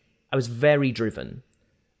think I was very driven.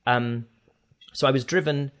 So I was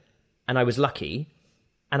driven, and I was lucky,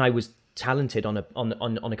 and I was talented on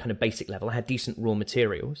a kind of basic level. I had decent raw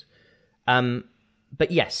materials.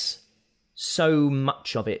 But yes, so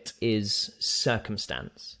much of it is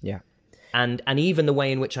circumstance. Yeah. And even the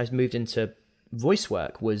way in which I moved into voice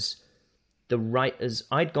work was the writers.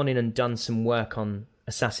 I'd gone in and done some work on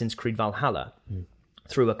Assassin's Creed Valhalla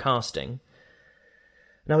through a casting.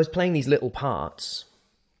 And I was playing these little parts.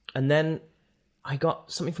 And then I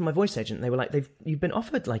got something from my voice agent. And they were like, you've been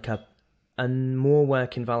offered like a more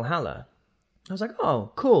work in Valhalla. I was like,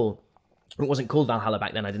 oh, cool. It wasn't called Valhalla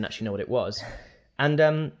back then. I didn't actually know what it was.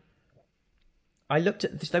 And I looked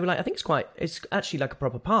at this. They were like, I think it's actually like a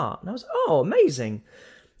proper part. And I was like, oh, amazing.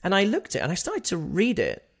 And I looked at it and I started to read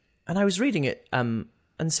it. And I was reading it and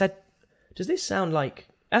said, does this sound like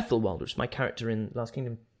Ethelwald, which is my character in Last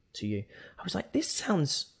Kingdom, to you? I was like, this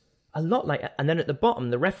sounds a lot like... And then at the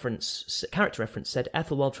bottom, the character reference said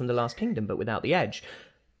Ethelwald from The Last Kingdom, but without the edge.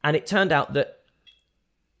 And it turned out that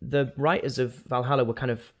the writers of Valhalla were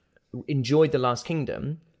kind of enjoyed The Last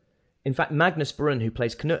Kingdom. In fact, Magnus Brun, who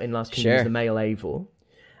plays Knut in Last Kingdom, is the male Eivor.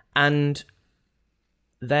 And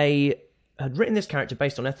they had written this character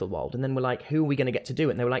based on Ethelwald, and then were like, who are we going to get to do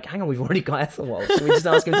it? And they were like, hang on, we've already got Ethelwald, so we just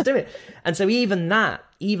ask him to do it. And so even that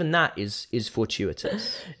is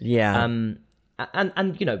fortuitous. Yeah. And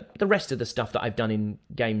you know, the rest of the stuff that I've done in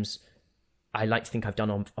games, I like to think I've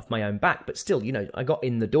done off my own back, but still, you know, I got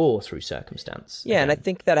in the door through circumstance. Yeah, again. And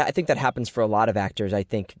I think that happens for a lot of actors. I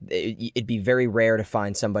think it'd be very rare to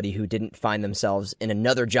find somebody who didn't find themselves in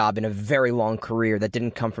another job in a very long career that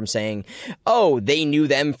didn't come from saying, oh, they knew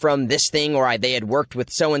them from this thing, or they had worked with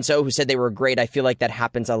so-and-so who said they were great. I feel like that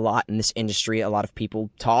happens a lot in this industry. A lot of people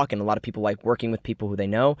talk, and a lot of people like working with people who they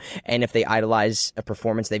know. And if they idolize a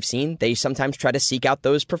performance they've seen, they sometimes try to seek out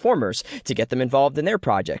those performers to get them involved in their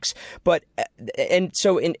projects. But and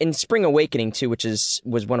so in Spring Awakening too, which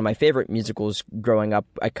was one of my favorite musicals growing up.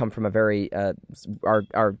 I come from a very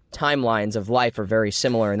our timelines of life are very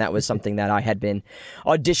similar, and that was something that I had been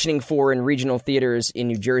auditioning for in regional theaters in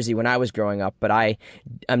New Jersey when I was growing up. But I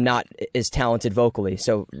am not as talented vocally,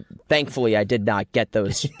 so thankfully I did not get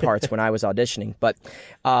those parts when I was auditioning. But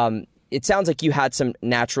it sounds like you had some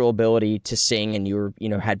natural ability to sing, and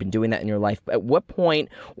had been doing that in your life. At what point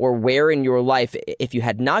or where in your life, if you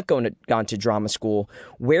had not gone to drama school,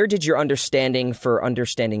 where did your understanding for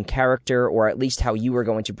understanding character, or at least how you were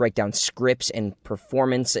going to break down scripts and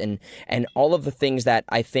performance and all of the things that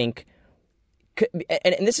I think...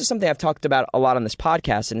 And this is something I've talked about a lot on this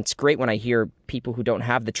podcast, and it's great when I hear people who don't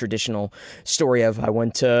have the traditional story of I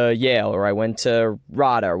went to Yale or I went to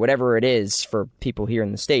RADA or whatever it is for people here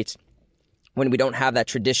in the States. When we don't have that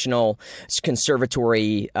traditional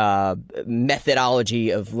conservatory methodology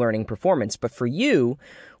of learning performance. But for you,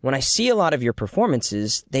 when I see a lot of your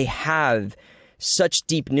performances, they have such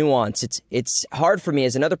deep nuance. It's hard for me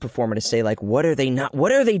as another performer to say, like, what are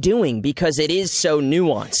they doing? Because it is so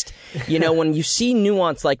nuanced. You know, when you see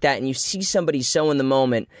nuance like that and you see somebody so in the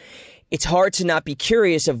moment, it's hard to not be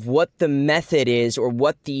curious of what the method is, or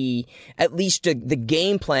what at least the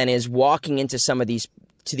game plan is walking into some of these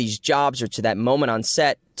jobs or to that moment on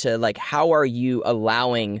set, to like, how are you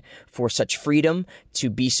allowing for such freedom to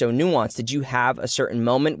be so nuanced? Did you have a certain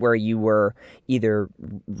moment where you were either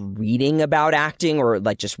reading about acting or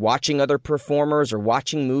like just watching other performers or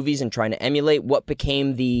watching movies and trying to emulate? What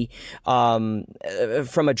became the,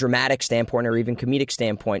 from a dramatic standpoint or even comedic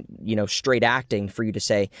standpoint, straight acting for you to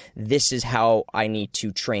say, this is how I need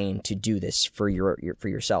to train to do this for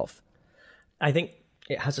yourself? I think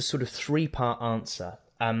it has a sort of three-part answer.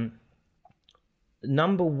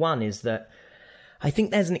 Number one is that I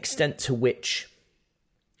think there's an extent to which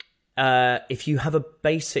if you have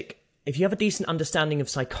a decent understanding of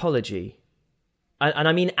psychology, and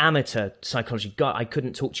I mean amateur psychology, God, I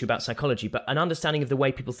couldn't talk to you about psychology, but an understanding of the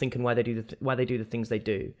way people think and why they do the things they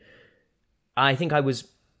do. I think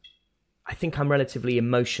I'm relatively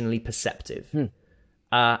emotionally perceptive.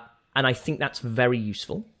 And I think that's very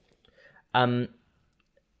useful. And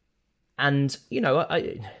I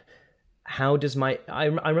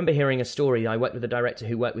remember hearing a story. I worked with a director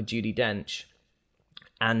who worked with Judi Dench,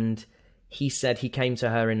 and he said he came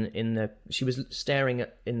to her she was staring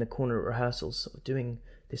in the corner at rehearsals, sort of doing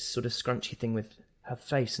this sort of scrunchy thing with her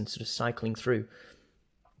face and sort of cycling through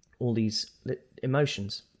all these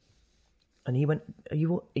emotions. And he went, are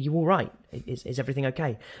you all right? Is everything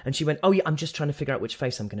okay? And she went, oh yeah, I'm just trying to figure out which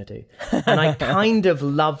face I'm going to do. And I kind of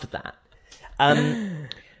love that.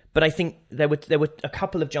 But I think there were a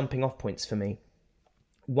couple of jumping off points for me.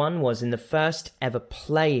 One was in the first ever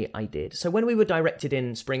play I did. So when we were directed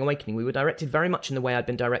in Spring Awakening, we were directed very much in the way I'd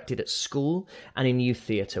been directed at school and in youth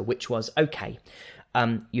theatre, which was, okay,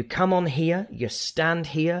 you come on here, you stand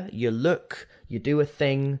here, you look, you do a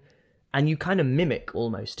thing, and you kind of mimic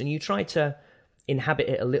almost, and you try to inhabit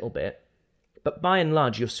it a little bit. But by and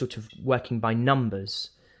large, you're sort of working by numbers.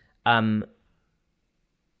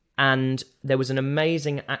 And there was an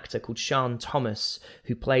amazing actor called Sian Thomas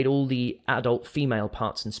who played all the adult female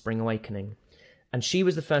parts in Spring Awakening. And she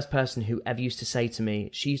was the first person who ever used to say to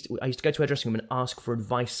me, I used to go to her dressing room and ask for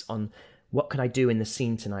advice on what could I do in the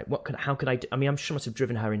scene tonight? How could I do? I mean, I'm sure I must have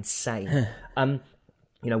driven her insane.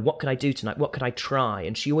 What could I do tonight? What could I try?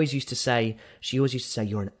 And she always used to say,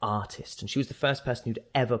 you're an artist. And she was the first person who'd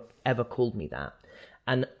ever called me that.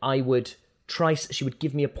 And I would try, she would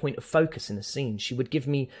give me a point of focus in a scene. She would give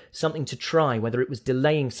me something to try, whether it was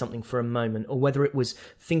delaying something for a moment or whether it was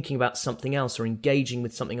thinking about something else or engaging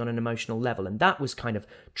with something on an emotional level. And that was kind of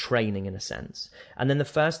training in a sense. And then the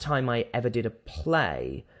first time I ever did a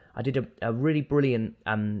play, I did a really brilliant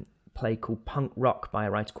play called Punk Rock by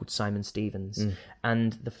a writer called Simon Stevens.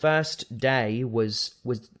 And the first day was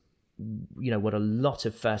what a lot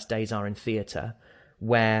of first days are in theatre,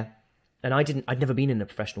 where, and I'd never been in a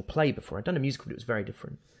professional play before. I'd done a musical, but it was very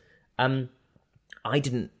different.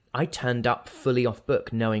 I turned up fully off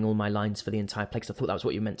book, knowing all my lines for the entire play, because I thought that was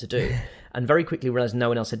what you were meant to do. And very quickly realised no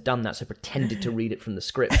one else had done that, so I pretended to read it from the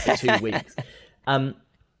script for 2 weeks.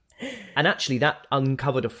 And actually that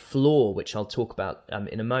uncovered a flaw, which I'll talk about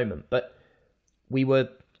in a moment. But we were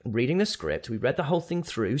reading the script, we read the whole thing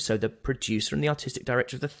through, so the producer and the artistic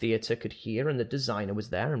director of the theatre could hear, and the designer was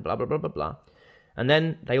there, and blah, blah, blah, blah, blah. And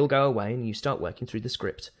then they all go away, and you start working through the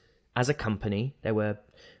script. As a company, there were,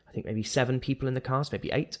 I think, maybe 7 people in the cast,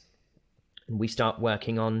 maybe 8. And we start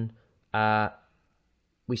working on the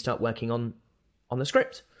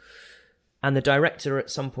script. And the director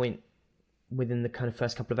at some point within the kind of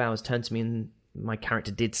first couple of hours turned to me, and my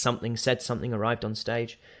character did something, said something, arrived on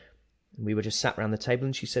stage. And we were just sat around the table,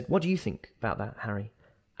 and she said, "What do you think about that, Harry?"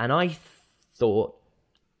 And I thought,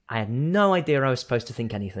 I had no idea I was supposed to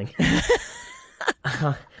think anything.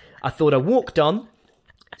 I thought I walked on,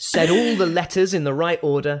 said all the letters in the right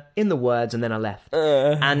order, in the words, and then I left.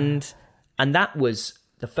 And that was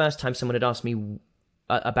the first time someone had asked me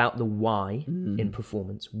about the why in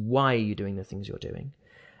performance. Why are you doing the things you're doing?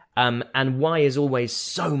 And why is always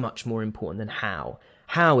so much more important than how.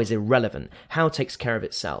 How is irrelevant. How takes care of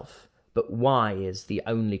itself. But why is the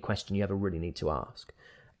only question you ever really need to ask.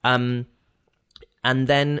 And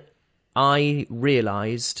then I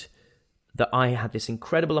realised that I had this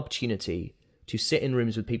incredible opportunity to sit in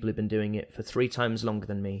rooms with people who've been doing it for 3 times longer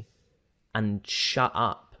than me and shut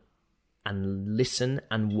up and listen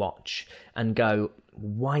and watch and go,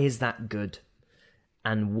 why is that good?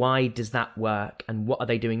 And why does that work? And what are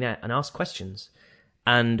they doing there? And ask questions.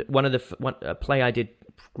 And a play I did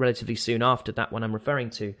relatively soon after that one I'm referring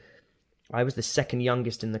to, I was the second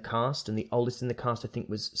youngest in the cast, and the oldest in the cast I think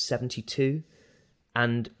was 72,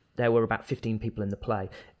 and there were about 15 people in the play.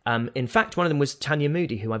 In fact, one of them was Tanya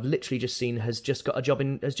Moody, who I've literally just seen has just got a job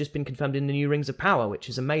has just been confirmed in the new Rings of Power, which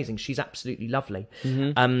is amazing. She's absolutely lovely.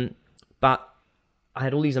 But I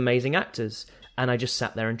had all these amazing actors, and I just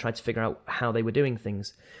sat there and tried to figure out how they were doing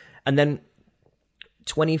things. And then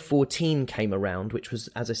 2014 came around, which was,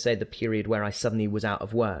 as I said, the period where I suddenly was out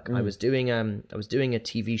of work. I was doing a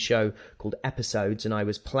TV show called Episodes, and I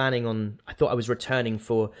thought I was returning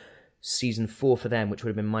for season 4 for them, which would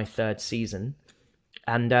have been my 3rd season.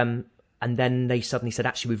 And then they suddenly said,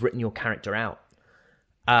 actually, we've written your character out.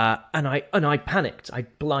 And I panicked. I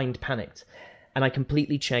blind panicked. And I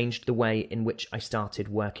completely changed the way in which I started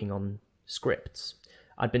working on scripts.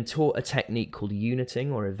 I'd been taught a technique called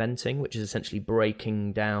uniting or eventing, which is essentially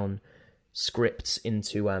breaking down scripts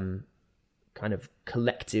into kind of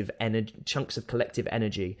collective energy, chunks of collective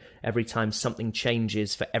energy. Every time something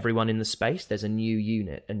changes for everyone in the space, there's a new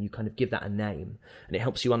unit, and you kind of give that a name. And it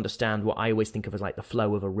helps you understand what I always think of as like the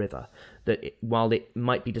flow of a river. While it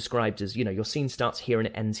might be described as, your scene starts here and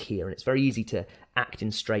it ends here, and it's very easy to act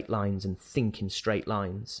in straight lines and think in straight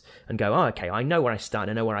lines and go, oh, okay, I know where I start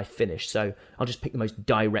and I know where I finish, so I'll just pick the most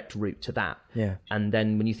direct route to that. Yeah. And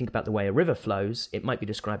then when you think about the way a river flows, it might be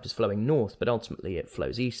described as flowing north, but ultimately it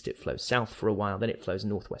flows east, it flows south for a while, then it flows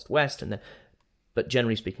northwest-west, but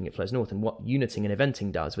generally speaking it flows north. And what uniting and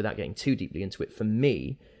eventing does, without getting too deeply into it, for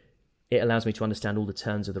me, it allows me to understand all the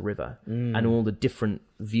turns of the river and all the different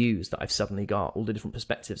views that I've suddenly got, all the different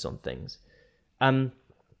perspectives on things.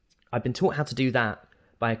 I've been taught how to do that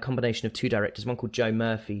by a combination of 2 directors, one called Joe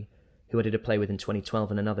Murphy, who I did a play with in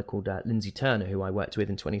 2012, and another called Lindsay Turner, who I worked with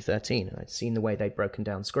in 2013. And I'd seen the way they'd broken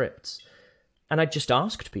down scripts. And I just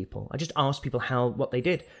asked people. What they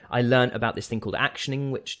did. I learned about this thing called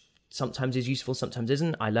actioning, which sometimes is useful, sometimes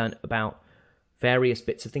isn't. I learned about various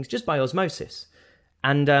bits of things just by osmosis.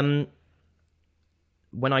 And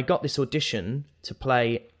when I got this audition to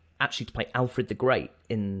play Alfred the Great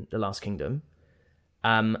in The Last Kingdom,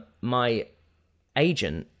 my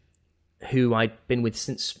agent, who I'd been with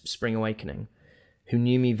since Spring Awakening, who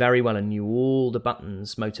knew me very well and knew all the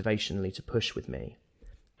buttons motivationally to push with me,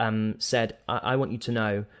 said, I want you to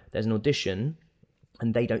know there's an audition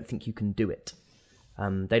and they don't think you can do it.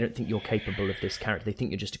 They don't think you're capable of this character. They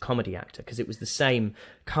think you're just a comedy actor, because it was the same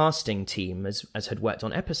casting team as had worked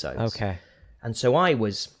on episodes. Okay. And so I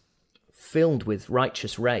was filled with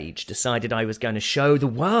righteous rage, decided I was going to show the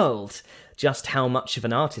world just how much of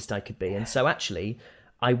an artist I could be. And so actually,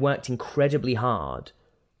 I worked incredibly hard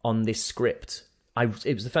on this script.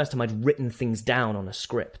 It was the first time I'd written things down on a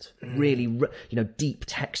script, really, deep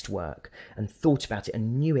text work, and thought about it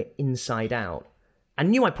and knew it inside out. I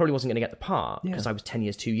knew I probably wasn't going to get the part because I was 10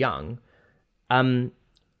 years too young. But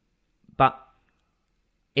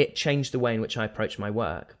it changed the way in which I approached my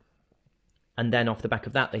work. And then off the back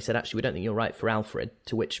of that, they said, actually, we don't think you're right for Alfred,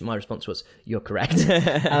 to which my response was, you're correct.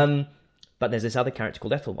 But there's this other character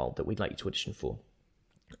called Ethelwald that we'd like you to audition for.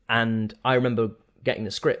 And I remember getting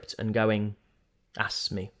the script and going,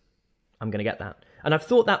 that's me. I'm going to get that. And I've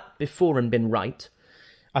thought that before and been right.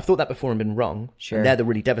 I've thought that before and been wrong. Sure. And they're the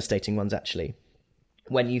really devastating ones, actually.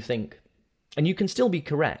 When you think, and you can still be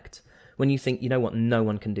correct, when you think, you know what, no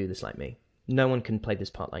one can do this like me. No one can play this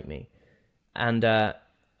part like me. And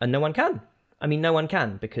no one can. I mean, no one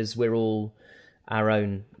can, because we're all our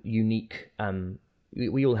own unique,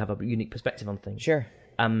 we all have a unique perspective on things. Sure.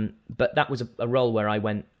 But that was a role where I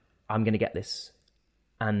went, I'm going to get this.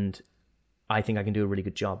 And I think I can do a really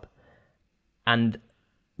good job. And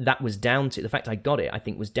that was down to, the fact I got it, I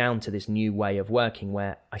think was down to this new way of working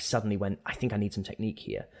where I suddenly went, I think I need some technique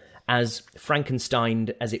here. As Frankenstein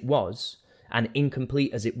as it was, and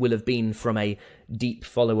incomplete as it will have been from a deep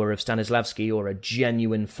follower of Stanislavski or a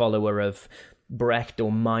genuine follower of Brecht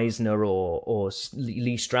or Meisner or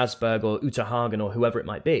Lee Strasberg or Uta Hagen or whoever it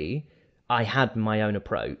might be, I had my own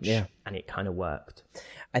approach, and it kind of worked.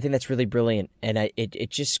 I think that's really brilliant, and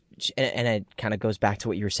it kind of goes back to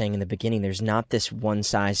what you were saying in the beginning. There's not this one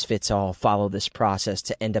size fits all, follow this process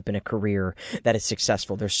to end up in a career that is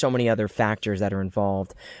successful. There's so many other factors that are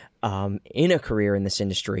involved in a career in this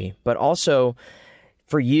industry, but also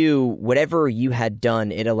for you, whatever you had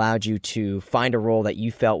done, it allowed you to find a role that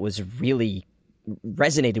you felt was really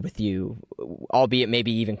resonated with you, albeit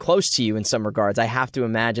maybe even close to you in some regards. I have to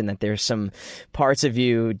imagine that there's some parts of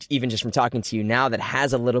you, even just from talking to you now, that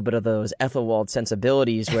has a little bit of those Ethelwald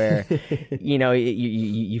sensibilities where,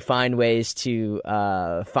 you find ways to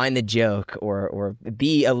find the joke or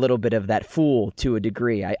be a little bit of that fool to a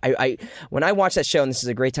degree. I when I watched that show, and this is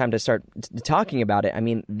a great time to start talking about it, I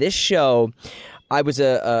mean, this show, I was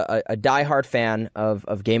a diehard fan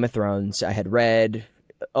of Game of Thrones. I had read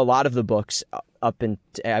a lot of the books I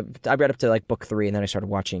read up to like book 3, and then I started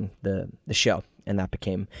watching the show, and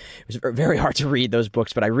it was very hard to read those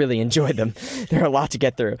books, but I really enjoyed them. They're a lot to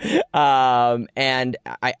get through. And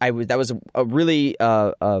that was a really,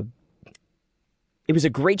 it was a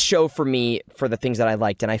great show for me for the things that I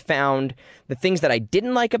liked. And I found the things that I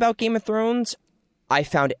didn't like about Game of Thrones, I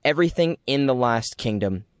found everything in The Last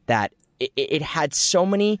Kingdom that it had so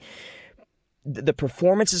many. The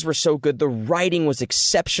performances were so good. The writing was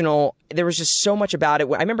exceptional. There was just so much about it.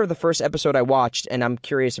 I remember the first episode I watched, and I'm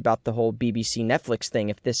curious about the whole BBC Netflix thing,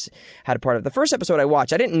 if this had a part of it. The first episode I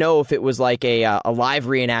watched, I didn't know if it was like a live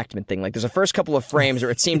reenactment thing. Like, there's a first couple of frames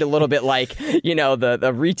where it seemed a little bit like,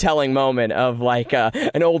 the retelling moment of like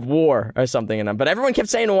an old war or something. But everyone kept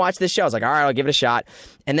saying to watch this show. I was like, all right, I'll give it a shot.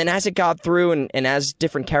 And then as it got through and as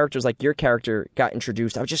different characters like your character got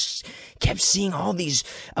introduced, I just kept seeing all these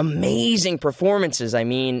amazing performances. I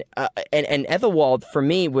mean, and Ethelwald for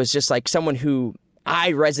me was just like someone who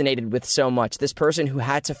I resonated with so much. This person who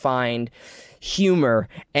had to find humor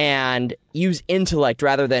and use intellect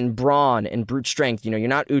rather than brawn and brute strength. You're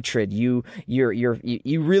not Uhtred. You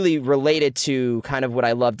really related to kind of what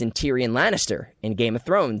I loved in Tyrion Lannister in Game of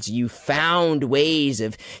Thrones. You found ways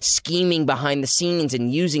of scheming behind the scenes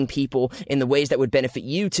and using people in the ways that would benefit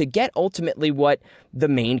you to get ultimately what the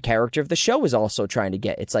main character of the show was also trying to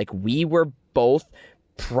get. It's like we were both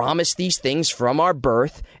promised these things from our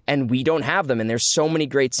birth and we don't have them, and there's so many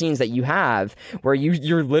great scenes that you have where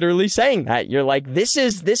you're literally saying that you're like, this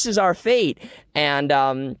is our fate. And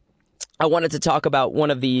I wanted to talk about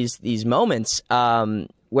one of these moments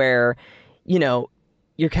where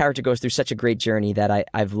your character goes through such a great journey that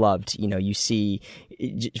I've loved. You see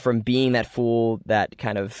from being that fool that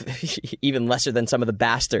kind of even lesser than some of the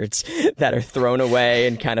bastards that are thrown away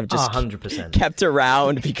and kind of just 100% kept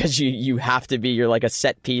around because you have to be. You're like a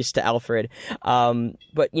set piece to Alfred.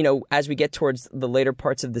 But, as we get towards the later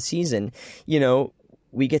parts of the season,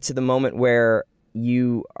 we get to the moment where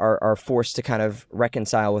you are forced to kind of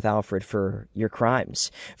reconcile with Alfred for your crimes,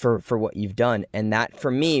 for what you've done. And that, for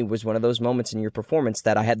me, was one of those moments in your performance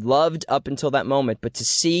that I had loved up until that moment. But to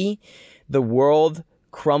see the world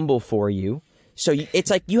crumble for you So it's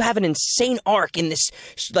like you have an insane arc in this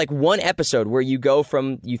like one episode where you go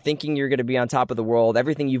from you thinking you're going to be on top of the world,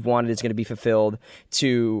 everything you've wanted is going to be fulfilled,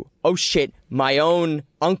 to, oh shit, my own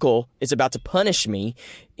uncle is about to punish me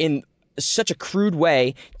in such a crude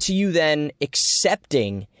way, to you then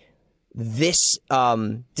accepting this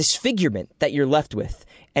disfigurement that you're left with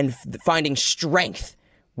and finding strength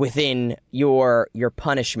within your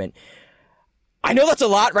punishment. I know that's a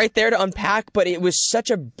lot right there to unpack, but it was such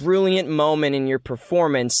a brilliant moment in your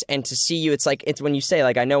performance, and to see you, it's when you say,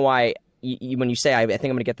 like, I know why, when you say, I think I'm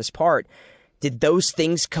going to get this part, did those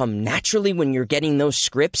things come naturally when you're getting those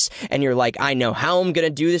scripts, and you're like, I know how I'm going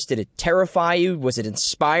to do this? Did it terrify you? Was it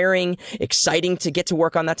inspiring, exciting to get to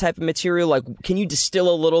work on that type of material? Like, can you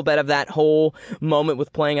distill a little bit of that whole moment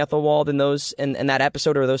with playing Ethelwald in that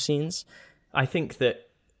episode or those scenes? I think that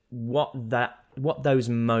what those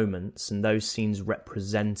moments and those scenes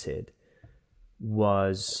represented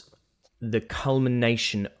was the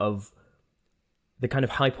culmination of the kind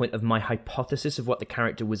of high point of my hypothesis of what the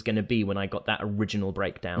character was going to be when I got that original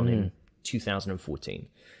breakdown in 2014.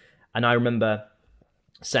 And I remember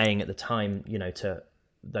saying at the time, to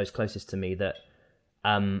those closest to me that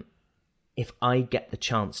if I get the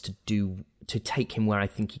chance to take him where I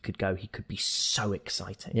think he could go, he could be so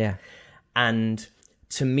exciting. Yeah. And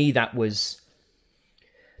to me, that was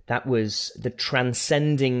the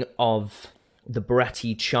transcending of the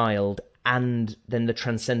bratty child, and then the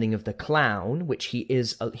transcending of the clown, which he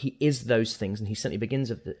is those things, and he certainly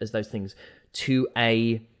begins as those things, to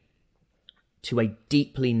a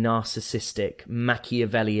deeply narcissistic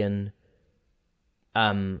Machiavellian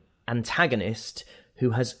antagonist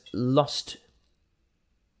who has lost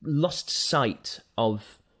sight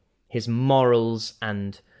of his morals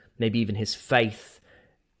and maybe even his faith,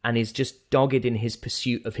 and is just dogged in his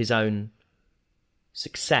pursuit of his own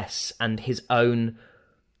success and his own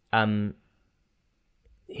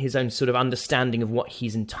sort of understanding of what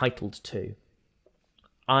he's entitled to.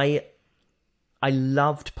 I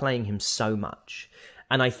loved playing him so much,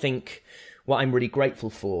 and I think what I'm really grateful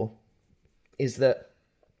for is that,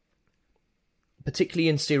 particularly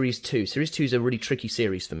in Series 2 is a really tricky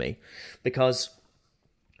series for me, because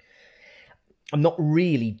I'm not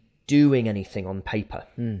really doing anything on paper.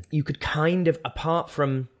 You could kind of, apart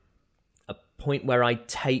from a point where I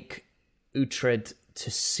take Uhtred to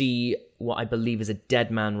see what I believe is a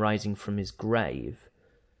dead man rising from his grave,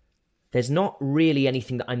 there's not really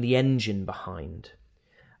anything that I'm the engine behind.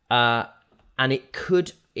 And the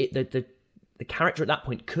character at that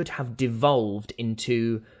point could have devolved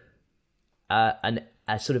into a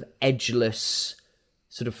sort of edgeless,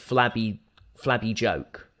 sort of flabby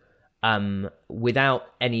joke.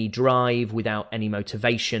 Without any drive, without any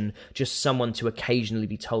motivation, just someone to occasionally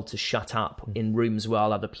be told to shut up in rooms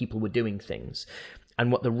while other people were doing things.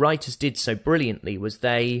 And what the writers did so brilliantly was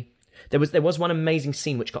there was one amazing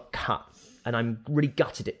scene which got cut, and I'm really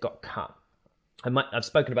gutted it got cut. I've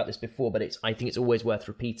spoken about this before, but I think it's always worth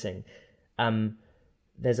repeating.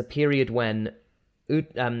 There's a period when we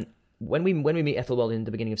meet Ethelwald in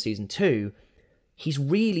the beginning of season 2. He's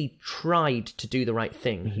really tried to do the right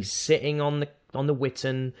thing. He's sitting on the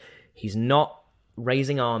Witten. He's not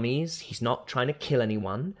raising armies. He's not trying to kill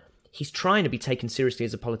anyone. He's trying to be taken seriously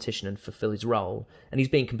as a politician and fulfill his role. And he's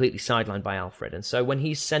being completely sidelined by Alfred. And so when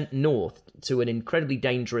he's sent north to an incredibly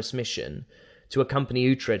dangerous mission to accompany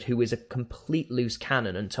Uhtred, who is a complete loose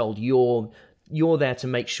cannon, and told you're there to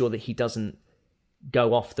make sure that he doesn't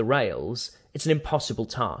go off the rails, it's an impossible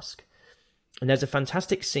task. And there's a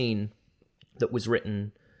fantastic scene that was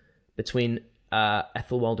written between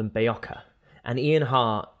Ethelwald and Beocca. And Ian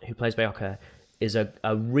Hart, who plays Beocca, is a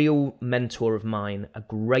real mentor of mine, a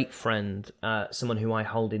great friend, someone who I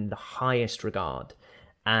hold in the highest regard.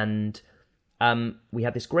 And we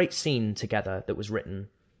had this great scene together that was written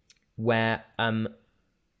where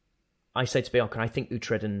I say to Beocca, I think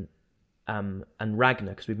Uhtred and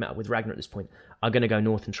Ragnar, because we've met up with Ragnar at this point, are going to go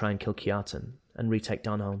north and try and kill Kiartan and retake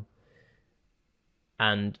Darnholm.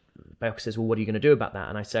 And Beocca says, well, what are you going to do about that?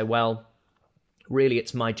 And I say, well, really,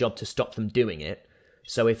 it's my job to stop them doing it.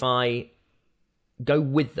 So if I go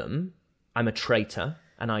with them, I'm a traitor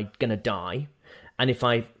and I'm going to die. And if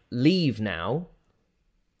I leave now,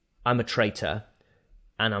 I'm a traitor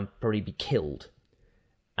and I'll probably be killed.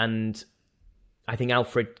 And I think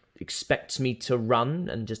Alfred expects me to run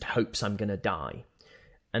and just hopes I'm going to die.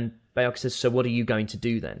 And Beocca says, so what are you going to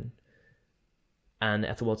do then? And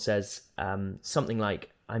Ethelwald says something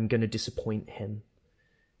like, I'm going to disappoint him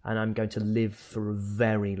and I'm going to live for a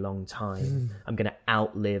very long time. I'm going to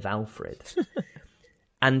outlive Alfred.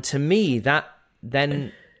 And to me, that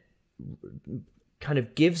then kind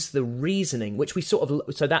of gives the reasoning, which we sort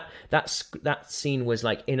of, so that scene was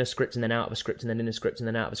like in a script and then out of a script and then in a script and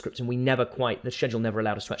then out of a script, and we never quite, the schedule never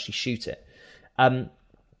allowed us to actually shoot it.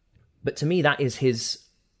 But to me, that is his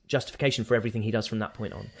justification for everything he does from that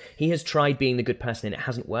point on. He has tried being the good person and it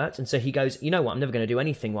hasn't worked, and so he goes, you know what, I'm never going to do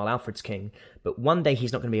anything while Alfred's king, but one day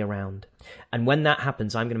he's not going to be around, and when that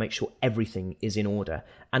happens, I'm going to make sure everything is in order.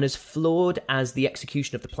 And as flawed as the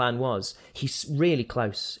execution of the plan was, he's really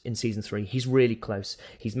close in season 3. He's really close.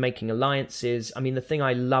 He's making alliances. I mean, the thing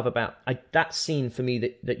I love about that scene for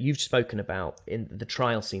me that you've spoken about in the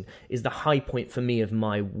trial scene is the high point for me of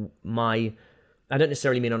my I don't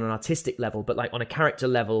necessarily mean on an artistic level, but like on a character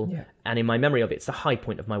level, and in my memory of it, it's the high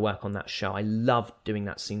point of my work on that show. I loved doing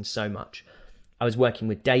that scene so much. I was working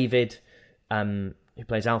with David, who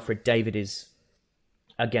plays Alfred. David is,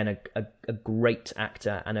 again, a great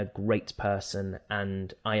actor and a great person,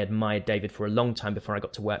 and I admired David for a long time before I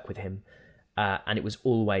got to work with him. And it was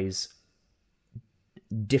always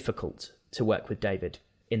difficult to work with David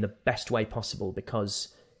in the best way possible, because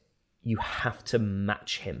you have to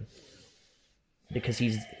match him. Because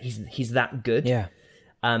he's that good,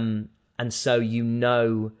 and so he's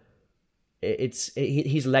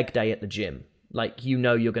leg day at the gym. Like,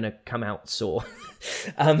 you're going to come out sore,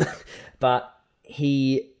 but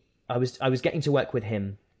I was getting to work with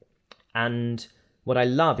him, and what I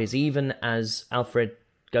love is even as Alfred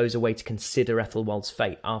goes away to consider Ethelwald's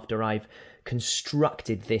fate, after I've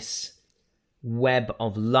constructed this web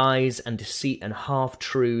of lies and deceit and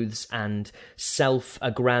half-truths and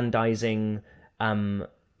self-aggrandizing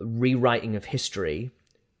rewriting of history,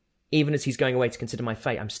 even as he's going away to consider my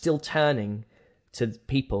fate, I'm still turning to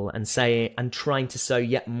people and saying, and trying to sow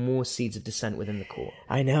yet more seeds of dissent within the court.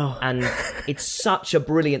 I know. And it's such a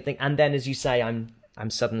brilliant thing. And then, as you say, I'm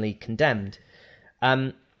suddenly condemned.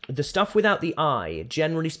 The stuff without the eye,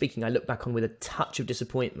 generally speaking, I look back on with a touch of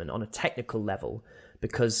disappointment on a technical level,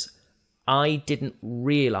 because I didn't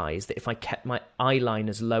realise that if I kept my eye line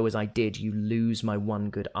as low as I did, you lose my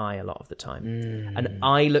one good eye a lot of the time. And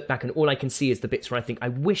I look back and all I can see is the bits where I think, I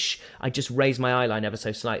wish I just raised my eye line ever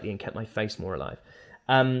so slightly and kept my face more alive.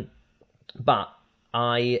 But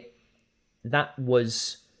that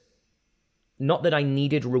was not that I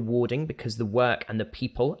needed rewarding, because the work and the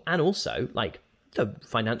people and also like the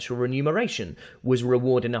financial remuneration was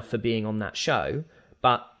reward enough for being on that show.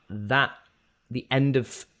 But that the end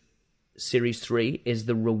of Series 3 was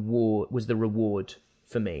the reward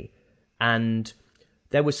for me. And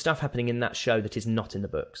there was stuff happening in that show that is not in the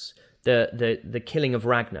books. The killing of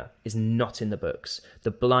Ragnar is not in the books.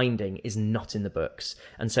 The blinding is not in the books.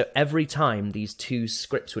 And so every time these two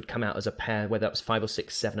scripts would come out as a pair, whether that was 5 or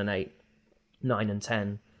 6, 7 and 8, 9 and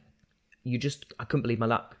 10, I couldn't believe my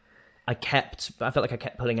luck. I felt like I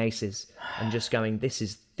kept pulling aces and just going, this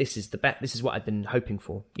is the bet. This is what I've been hoping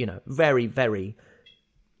for. Very, very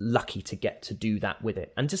lucky to get to do that with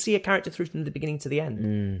it and to see a character through from the beginning to the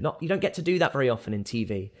end. You don't get to do that very often in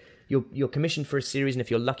TV. You're commissioned for a series, and if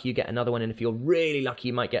you're lucky, you get another one, and if you're really lucky,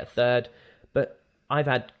 you might get a third. But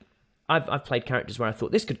I've played characters where I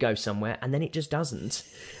thought this could go somewhere, and then it just doesn't.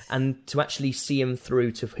 And to actually see him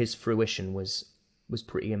through to his fruition was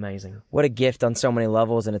pretty amazing. What a gift on so many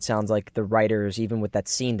levels, and it sounds like the writers, even with that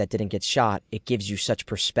scene that didn't get shot, it gives you such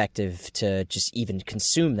perspective to just even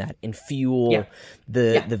consume that and fuel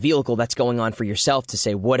the vehicle that's going on for yourself to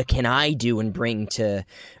say, what can I do and bring to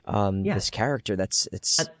this character?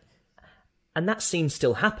 And that scene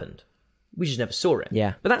still happened. We just never saw it.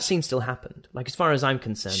 Yeah. But that scene still happened. Like, as far as I'm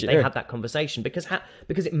concerned, Sure. They had that conversation because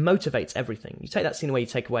it motivates everything. You take that scene away, you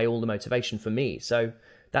take away all the motivation for me. So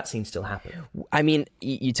that scene still happened. I mean,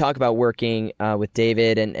 you talk about working with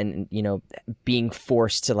David and being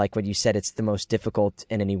forced to, like what you said, it's the most difficult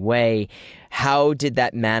in any way. How did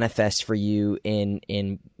that manifest for you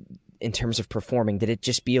in terms of performing? Did it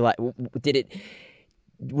just be like,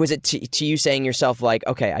 was it to you saying yourself like,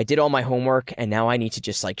 okay, I did all my homework and now I need to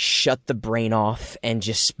just like shut the brain off and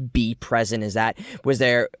just be present? Was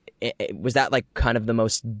that like kind of the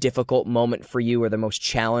most difficult moment for you, or the most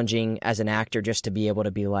challenging as an actor, just to be able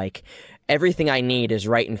to be like, everything I need is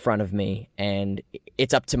right in front of me and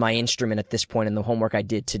it's up to my instrument at this point in the homework I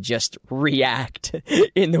did to just react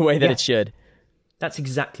in the way that it should? That's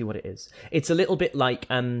exactly what it is. It's a little bit like,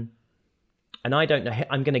 and I don't know,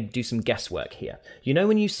 I'm going to do some guesswork here.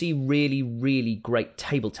 When you see really, really great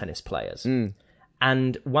table tennis players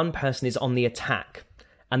and one person is on the attack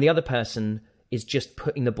and the other person is just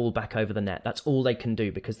putting the ball back over the net. That's all they can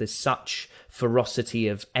do because there's such ferocity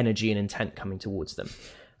of energy and intent coming towards them.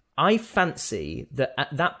 I fancy that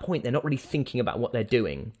at that point, they're not really thinking about what they're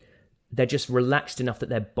doing. They're just relaxed enough that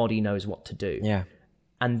their body knows what to do. Yeah.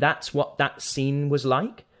 And that's what that scene was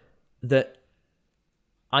like. That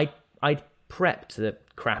I'd prepped the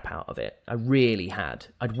crap out of it. I really had.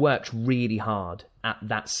 I'd worked really hard at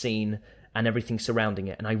that scene and everything surrounding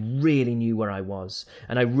it, and I really knew where I was,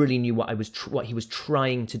 and I really knew what what he was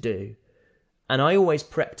trying to do. And I always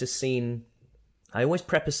prep a scene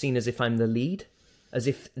as if I'm the lead, as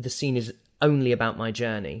if the scene is only about my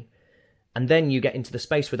journey. And then you get into the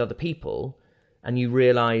space with other people, and you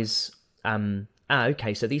realise,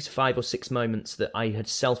 okay, so these 5 or 6 moments that I had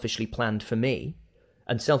selfishly planned for me,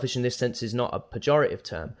 and selfish in this sense is not a pejorative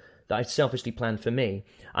term, that I selfishly planned for me,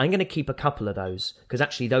 I'm going to keep a couple of those, because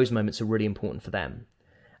actually those moments are really important for them.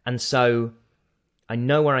 And so I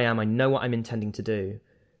know where I am, I know what I'm intending to do.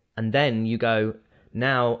 And then you go,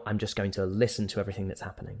 now I'm just going to listen to everything that's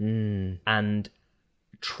happening and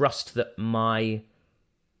trust that my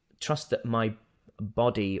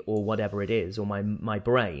body or whatever it is, or my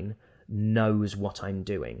brain knows what I'm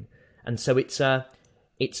doing. And so it's a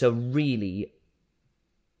really,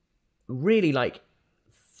 really like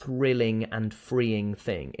thrilling and freeing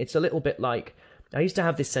thing. It's a little bit like, I used to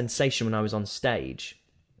have this sensation when I was on stage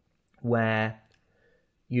where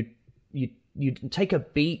you'd take a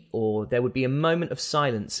beat, or there would be a moment of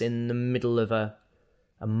silence in the middle of a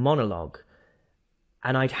monologue,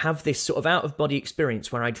 and I'd have this sort of out-of-body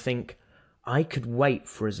experience where I'd think, I could wait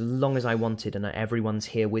for as long as I wanted and everyone's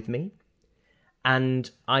here with me. And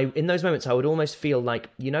in those moments, I would almost feel like,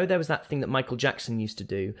 there was that thing that Michael Jackson used to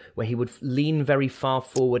do, where he would lean very far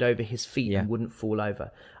forward over his feet and wouldn't fall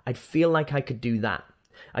over. I'd feel like I could do that.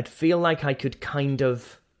 I'd feel like I could kind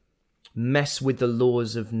of mess with the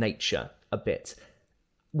laws of nature a bit,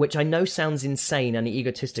 which I know sounds insane and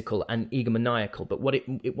egotistical and egomaniacal, but what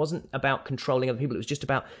it wasn't about controlling other people. It was just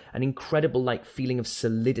about an incredible feeling of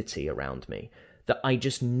solidity around me, that I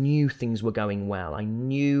just knew things were going well. I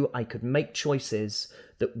knew I could make choices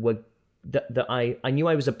that I knew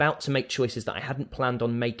I was about to make choices that I hadn't planned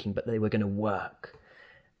on making, but they were going to work.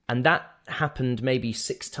 And that happened maybe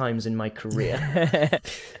 6 times in my career.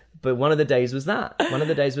 But one of the days was that.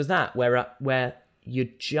 Where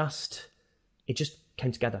it just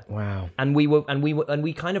came together. Wow. And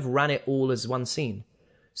we kind of ran it all as one scene.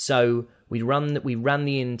 So we ran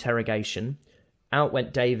the interrogation. Out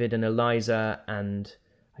went David and Eliza, and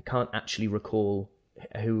I can't actually recall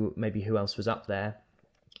who else was up there.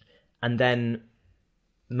 And then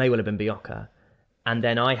may well have been Bioka. And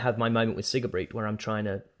then I have my moment with Sigebrit where I'm trying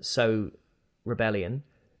to sow rebellion,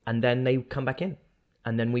 and then they come back in.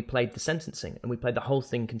 And then we played the sentencing, and we played the whole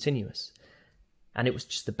thing continuous. And it was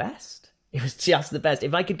just the best. It was just the best.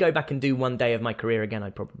 If I could go back and do one day of my career again,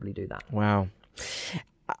 I'd probably do that. Wow.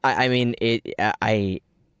 I mean, I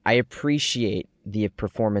appreciate the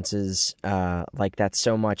performances like that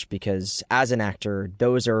so much, because as an actor,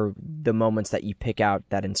 those are the moments that you pick out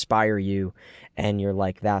that inspire you, and you're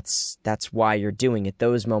like, that's why you're doing it.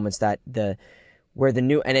 Those moments where the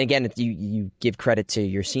new, and again, you give credit to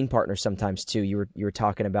your scene partner sometimes too. You were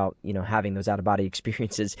talking about having those out of body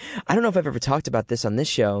experiences. I don't know if I've ever talked about this on this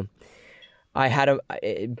show. I had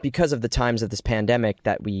because of the times of this pandemic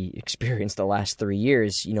that we experienced the last 3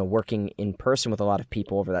 years, working in person with a lot of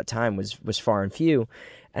people over that time was far and few.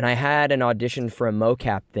 And I had an audition for a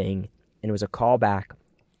mocap thing, and it was a callback.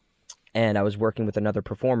 And I was working with another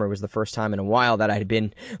performer. It was the first time in a while that I had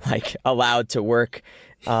been allowed to work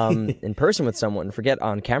in person with someone. Forget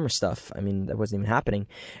on camera stuff. I mean, that wasn't even happening.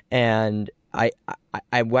 And I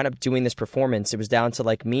wound up doing this performance. It was down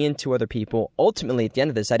to me and 2 other people. Ultimately, at the end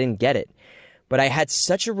of this, I didn't get it. But I had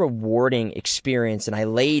such a rewarding experience, and I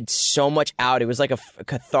laid so much out. It was like a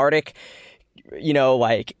cathartic,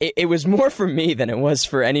 it was more for me than it was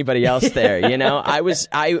for anybody else there.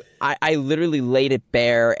 I literally laid it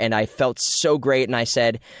bare, and I felt so great. And I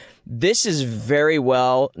said, this is very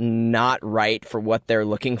well not right for what they're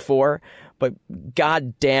looking for. But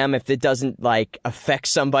God damn, if it doesn't affect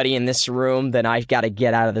somebody in this room, then I got to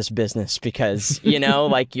get out of this business, because,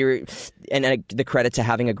 you're, and the credit to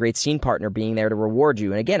having a great scene partner being there to reward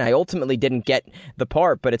you. And again, I ultimately didn't get the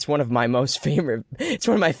part, but it's one of my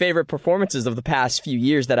favorite performances of the past few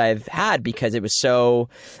years that I've had, because it was so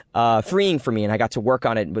freeing for me, and I got to work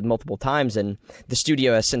on it with multiple times. And the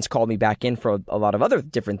studio has since called me back in for a lot of other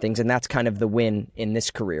different things. And that's kind of the win in this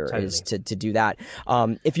career, is to do that.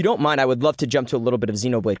 If you don't mind, I would love love to jump to a little bit of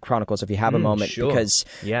Xenoblade Chronicles if you have a moment, sure. because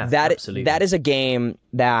absolutely. that is a game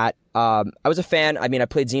that I was a fan. I mean, I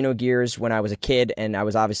played Xenogears when I was a kid, and I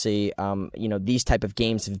was obviously, these type of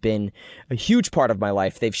games have been a huge part of my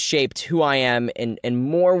life. They've shaped who I am in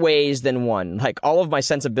more ways than one. Like, all of my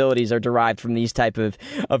sensibilities are derived from these type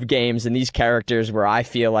of games and these characters where I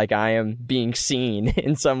feel like I am being seen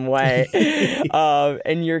in some way.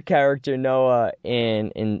 And your character, Noah,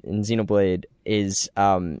 in Xenoblade is...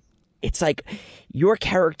 it's like your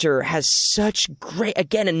character has such great,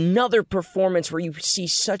 again, another performance where you see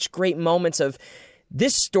such great moments of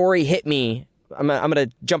this story hit me. I'm going to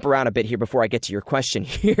jump around a bit here before I get to your question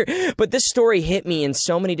here. But this story hit me in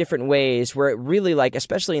so many different ways where it really, like,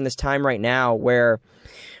 especially in this time right now where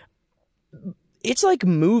it's like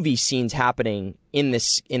movie scenes happening in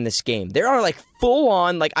this game. There are like full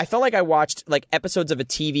on, like, I felt like I watched like episodes of a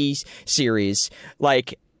TV series,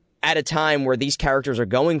 like, at a time where these characters are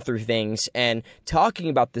going through things and talking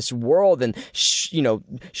about this world and,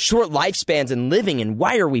 short lifespans and living and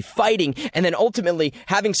why are we fighting? And then ultimately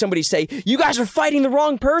having somebody say, you guys are fighting the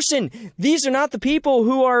wrong person. These are not the people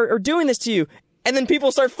who are doing this to you. And then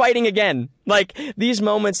people start fighting again. Like, these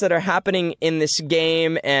moments that are happening in this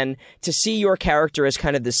game, and to see your character as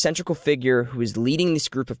kind of the central figure who is leading this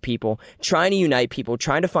group of people, trying to unite people,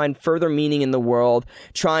 trying to find further meaning in the world,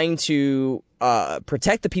 trying to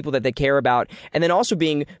protect the people that they care about, and then also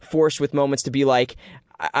being forced with moments to be like,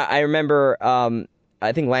 I remember,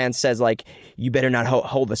 I think Lance says, like, you better not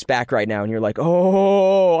hold us back right now. And you're like,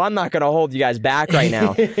 oh, I'm not going to hold you guys back right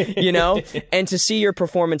now, And to see your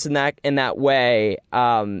performance in that way,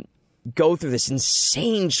 go through this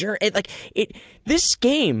insane journey. This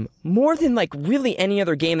game, more than like really any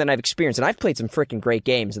other game that I've experienced, and I've played some freaking great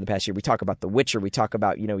games in the past year. We talk about The Witcher, we talk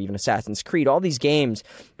about, even Assassin's Creed, all these games.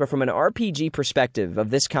 But from an RPG perspective of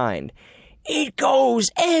this kind, it goes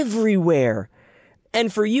everywhere.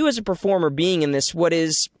 And for you as a performer being in this, what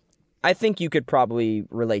is, I think you could probably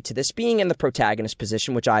relate to this, being in the protagonist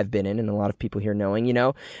position, which I've been in, and a lot of people here knowing,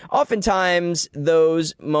 oftentimes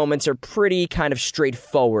those moments are pretty kind of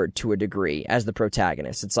straightforward to a degree as the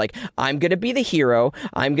protagonist. It's like, I'm going to be the hero,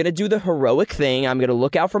 I'm going to do the heroic thing, I'm going to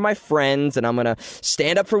look out for my friends, and I'm going to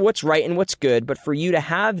stand up for what's right and what's good. But for you to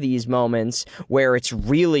have these moments where it's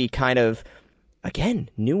really kind of, again,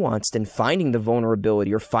 nuanced and finding the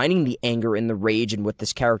vulnerability or finding the anger and the rage in what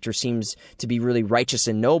this character seems to be really righteous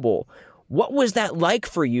and noble. What was that like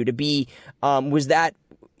for you to be,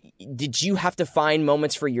 did you have to find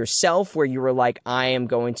moments for yourself where you were like, I am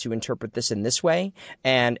going to interpret this in this way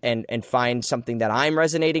and find something that I'm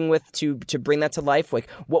resonating with to bring that to life? Like,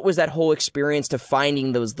 what was that whole experience to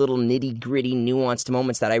finding those little nitty gritty nuanced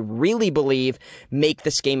moments that I really believe make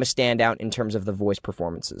this game a standout in terms of the voice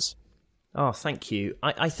performances? Oh, thank you.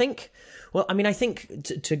 I think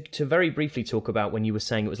to very briefly talk about when you were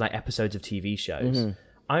saying it was like episodes of TV shows, mm-hmm.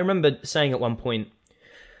 I remember saying at one point,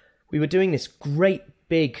 we were doing this great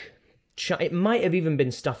big, it might have even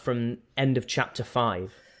been stuff from end of chapter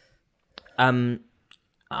 5. I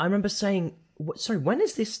remember saying, when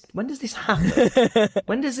does this happen?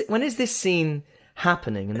 when is this scene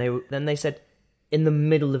happening? And they said, in the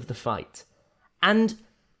middle of the fight. And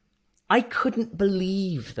I couldn't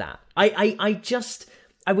believe that.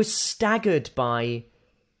 I was staggered by,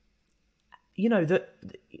 that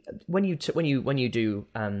when you do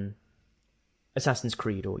Assassin's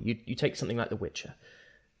Creed, or you take something like The Witcher,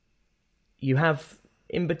 you have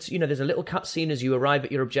there's a little cutscene as you arrive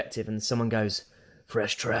at your objective, and someone goes,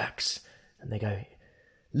 fresh tracks, and they go,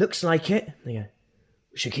 looks like it. And they go,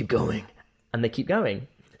 we should keep going, and they keep going,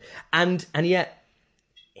 and yet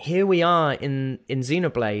here we are in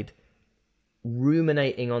Xenoblade,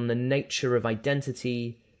 ruminating on the nature of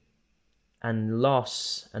identity and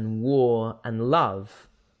loss and war and love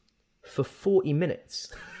for 40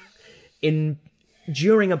 minutes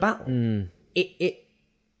during a battle.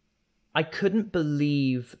 I couldn't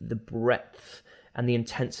believe the breadth and the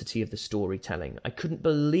intensity of the storytelling. I couldn't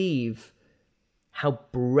believe how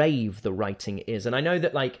brave the writing is. And I know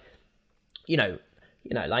that,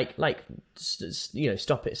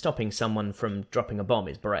 stopping someone from dropping a bomb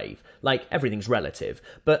is brave. Like, everything's relative,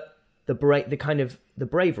 but the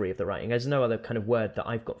bravery of the writing, there's no other kind of word that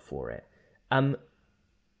I've got for it. And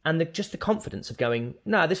just the confidence of going,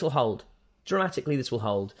 no, this will hold. Dramatically, this will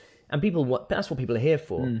hold. And that's what people are here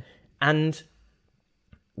for. Mm. And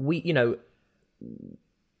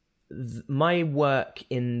my work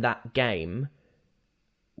in that game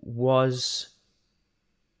was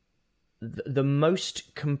the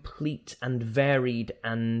most complete and varied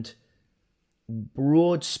and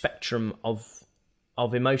broad spectrum of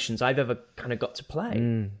emotions I've ever kind of got to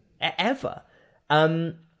play, ever.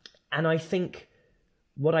 And I think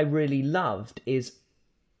what I really loved is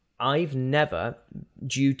I've never,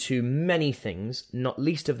 due to many things, not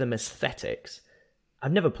least of them aesthetics,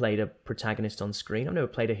 I've never played a protagonist on screen. I've never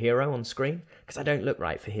played a hero on screen because I don't look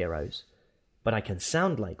right for heroes. But I can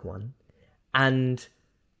sound like one. And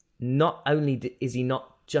not only is he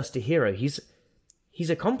not just a hero, he's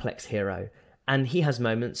a complex hero. And he has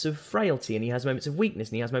moments of frailty, and he has moments of weakness,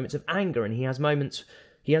 and he has moments of anger, and he has moments...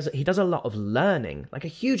 He does a lot of learning, like a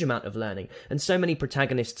huge amount of learning. And so many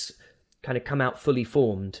protagonists kind of come out fully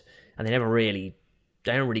formed, and they don't really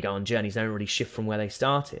go on journeys, they don't really shift from where they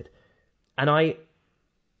started. And I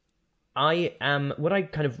am... What I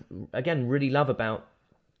kind of, again, really love about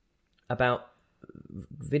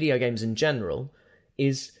video games in general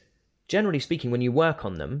is, generally speaking, when you work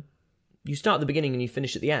on them, you start at the beginning and you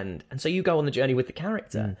finish at the end. And so you go on the journey with the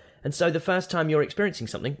character. Mm. And so the first time you're experiencing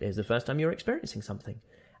something is the first time you're experiencing something.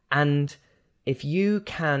 And if you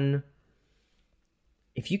can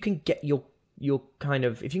get if you can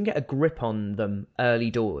get a grip on them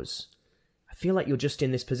early doors, I feel like you're just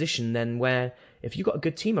in this position then where if you've got a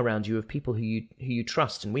good team around you of people who you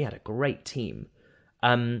trust, and we had a great team,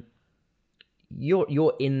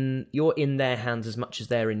 you're in their hands as much as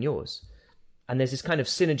they're in yours. And there's this kind of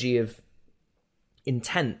synergy of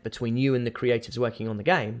intent between you and the creatives working on the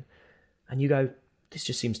game, and you go, this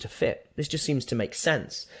just seems to fit. This just seems to make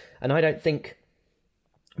sense. And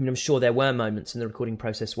I'm sure there were moments in the recording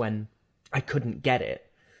process when I couldn't get it.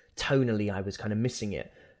 Tonally, I was kind of missing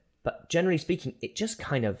it. But generally speaking, it just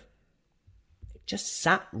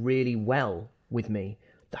sat really well with me.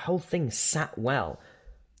 The whole thing sat well.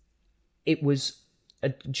 It was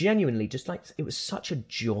genuinely just like, it was such a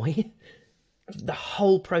joy. The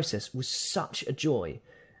whole process was such a joy.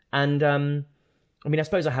 And I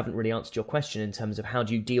suppose I haven't really answered your question in terms of how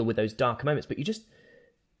do you deal with those darker moments, but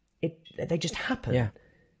they just happen. Yeah.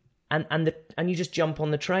 And you just jump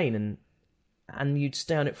on the train and you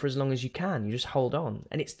stay on it for as long as you can. You just hold on.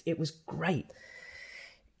 And it was great.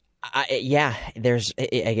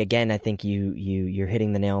 Again, I think you're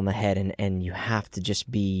hitting the nail on the head, and you have to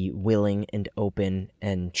just be willing and open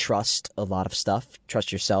and trust a lot of stuff.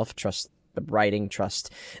 Trust yourself, trust the writing, trust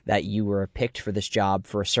that you were picked for this job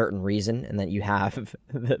for a certain reason, and that you have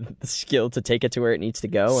the skill to take it to where it needs to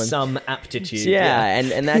go. And some aptitude. Yeah.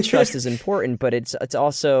 And that trust is important, but it's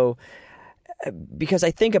also... Because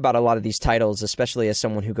I think about a lot of these titles, especially as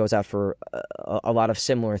someone who goes out for a lot of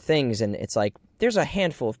similar things, and it's like there's a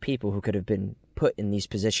handful of people who could have been put in these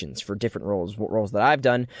positions for different roles that I've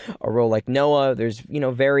done. A role like Noah, there's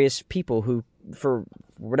various people who, for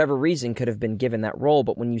whatever reason, could have been given that role.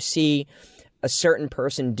 But when you see a certain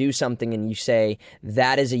person do something and you say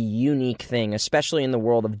that is a unique thing, especially in the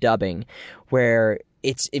world of dubbing, where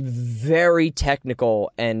it's very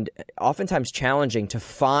technical and oftentimes challenging to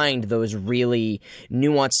find those really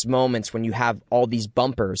nuanced moments when you have all these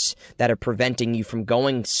bumpers that are preventing you from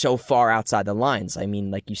going so far outside the lines. I mean,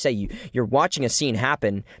 like you say, you're watching a scene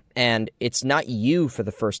happen, and it's not you for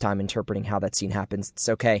the first time interpreting how that scene happens. It's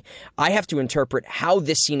okay, I have to interpret how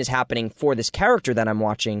this scene is happening for this character that I'm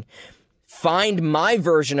watching, find my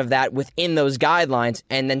version of that within those guidelines,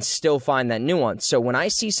 and then still find that nuance. So when I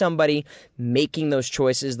see somebody making those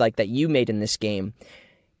choices like that you made in this game,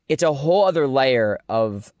 it's a whole other layer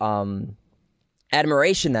of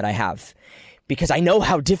admiration that I have, because I know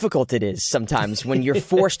how difficult it is sometimes when you're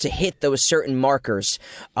forced to hit those certain markers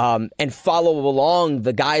and follow along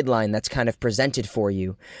the guideline that's kind of presented for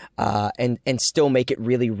you, and still make it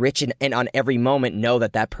really rich, and on every moment know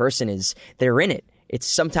that person they're in it. It's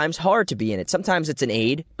sometimes hard to be in it. Sometimes it's an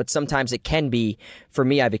aid, but sometimes it can be, for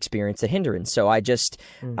me, I've experienced a hindrance. So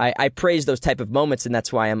I praise those type of moments, and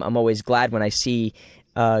that's why I'm always glad when I see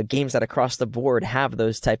games that across the board have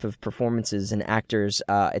those type of performances and actors.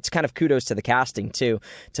 It's kind of kudos to the casting, too,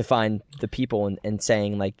 to find the people and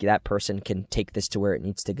saying, like, that person can take this to where it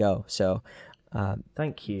needs to go. So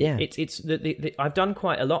thank you. Yeah. I've done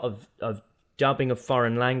quite a lot of dubbing of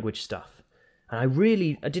foreign language stuff. And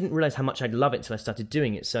I didn't realize how much I'd love it until I started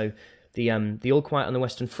doing it. So the All Quiet on the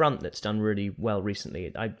Western Front that's done really well recently,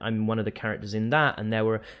 I'm one of the characters in that, and there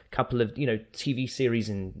were a couple of TV series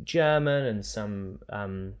in German and some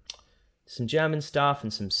German stuff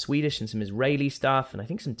and some Swedish and some Israeli stuff and I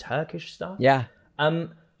think some Turkish stuff. Yeah.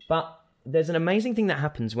 But there's an amazing thing that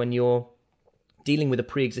happens when you're dealing with a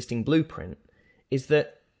pre-existing blueprint, is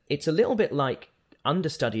that it's a little bit like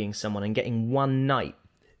understudying someone and getting one night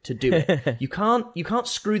to do it. You can't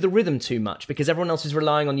screw the rhythm too much because everyone else is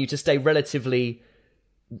relying on you to stay relatively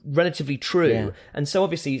relatively true. Yeah. And so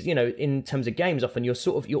obviously, you know, in terms of games, often you're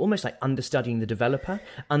almost like understudying the developer,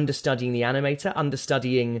 understudying the animator,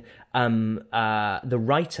 understudying the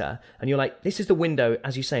writer, and you're like, this is the window,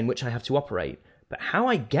 as you say, in which I have to operate. But how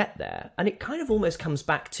I get there, and it kind of almost comes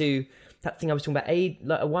back to that thing I was talking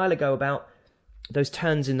about a while ago about those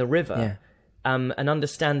turns in the river, and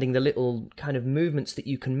understanding the little kind of movements that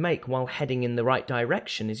you can make while heading in the right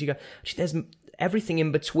direction. As you go, actually, there's everything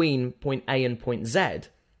in between point A and point Z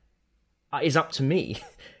is up to me.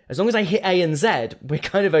 As long as I hit A and Z, we're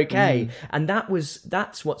kind of okay. And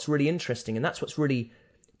that's what's really interesting, and that's what's really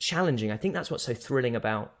challenging. I think that's what's so thrilling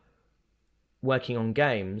about working on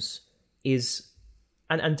games is,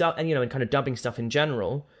 and you know, and kind of dubbing stuff in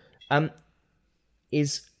general,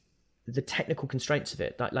 is the technical constraints of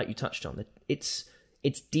it. Like you touched on, it's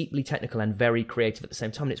deeply technical and very creative at the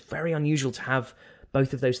same time. And it's very unusual to have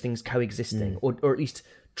both of those things coexisting, or at least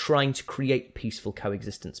trying to create peaceful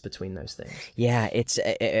coexistence between those things. Yeah, it's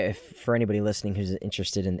for anybody listening who's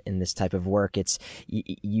interested in this type of work, it's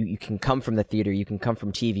you can come from the theater, you can come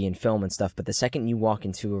from TV and film and stuff, but the second you walk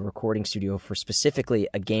into a recording studio for specifically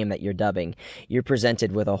a game that you're dubbing, you're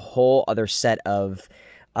presented with a whole other set of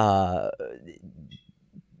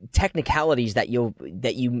technicalities that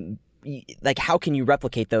you like. How can you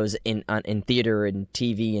replicate those in theater and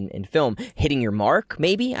TV and film? Hitting your mark,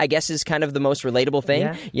 maybe, I guess, is kind of the most relatable thing.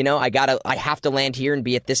 Yeah. You know, I have to land here and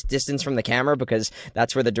be at this distance from the camera because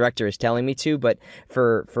that's where the director is telling me to. But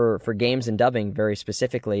for games and dubbing, very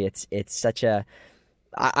specifically, it's such a.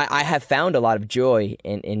 I have found a lot of joy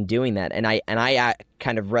in doing that, and I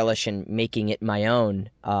kind of relish in making it my own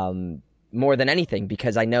more than anything,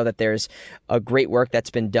 because I know that there's a great work that's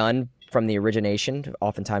been done from the origination,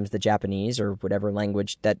 oftentimes the Japanese or whatever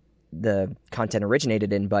language that the content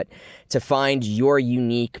originated in, but to find your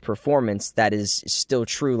unique performance that is still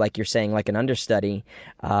true, like you're saying, like an understudy,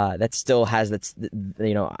 that still has that's,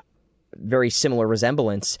 you know, very similar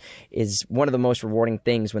resemblance, is one of the most rewarding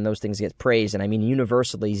things when those things get praised. And I mean,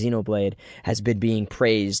 universally, Xenoblade has been being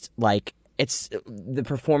praised. Like, it's the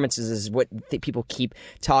performances is what people keep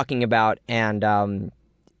talking about, and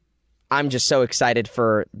I'm just so excited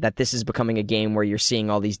for that. This is becoming a game where you're seeing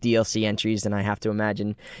all these DLC entries, and I have to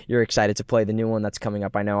imagine you're excited to play the new one that's coming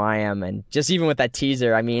up. I know I am. And just even with that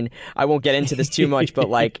teaser, I mean, I won't get into this too much, but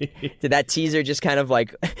like, did that teaser just kind of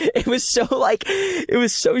like, it was so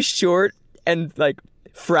short and like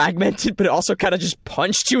fragmented, but it also kind of just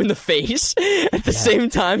punched you in the face at the same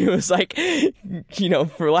time. It was like, you know,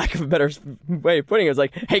 for lack of a better way of putting it, it was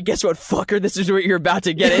like, hey, guess what, fucker, this is what you're about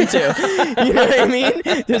to get into. You know what I mean?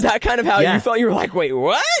 Is that kind of how you felt? You were like, wait,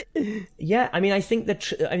 what? Yeah, I mean, I think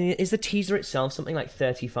is the teaser itself something like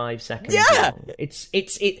 35 seconds long? It's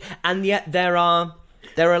and yet there are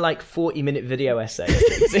like 40-minute video essays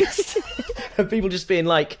that exist of people just being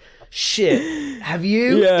like, shit, have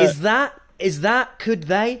you? Is that, could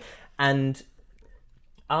they? And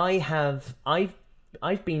I've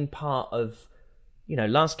been part of, you know,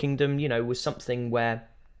 Last Kingdom, you know, was something where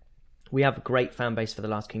we have a great fan base for the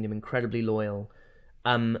Last Kingdom, incredibly loyal.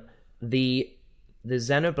 The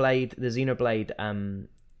Xenoblade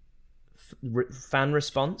fan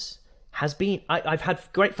response has been, I've had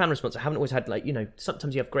great fan response. I haven't always had, like, you know,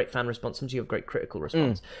 sometimes you have great fan response, sometimes you have great critical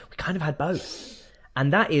response. We kind of had both.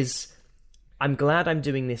 And that is, I'm glad I'm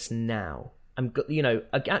doing this now. You know,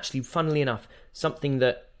 actually, funnily enough, another thing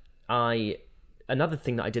that I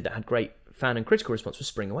did that had great fan and critical response was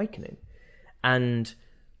Spring Awakening. And,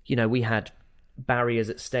 you know, we had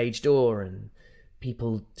barriers at stage door and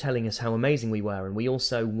people telling us how amazing we were. And we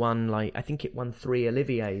also won, like, I think it won 3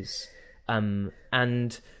 Oliviers. And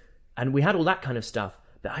we had all that kind of stuff.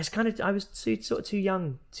 But I was sort of too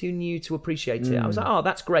young, too new to appreciate it. I was like, oh,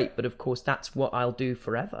 that's great, but of course that's what I'll do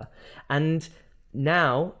forever. And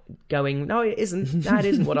now going, no, it isn't. That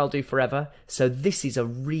isn't what I'll do forever. So this is a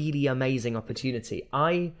really amazing opportunity.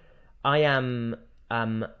 I am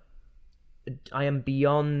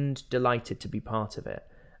beyond delighted to be part of it,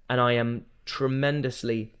 and I am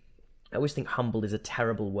tremendously. I always think humbled is a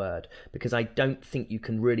terrible word, because I don't think you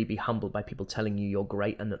can really be humbled by people telling you you're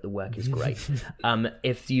great and that the work is great.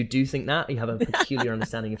 If you do think that, you have a peculiar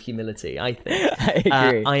understanding of humility, I think. I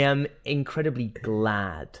agree. I am incredibly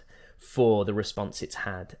glad for the response it's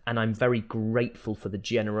had, and I'm very grateful for the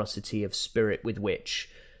generosity of spirit with which,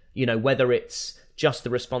 you know, whether it's just the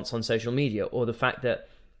response on social media or the fact that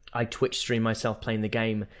I Twitch stream myself playing the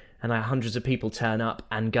game and hundreds of people turn up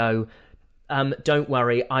and go, don't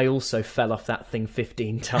worry, I also fell off that thing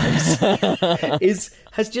 15 times,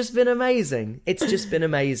 has just been amazing. It's just been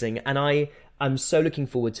amazing. And I'm so looking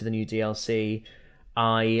forward to the new DLC.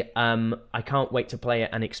 I can't wait to play it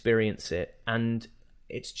and experience it. And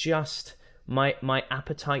it's just my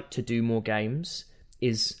appetite to do more games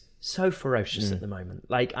is so ferocious at the moment.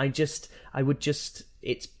 Like it's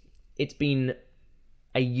been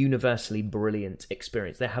a universally brilliant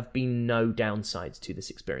experience. There have been no downsides to this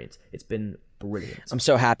experience. It's been brilliant. I'm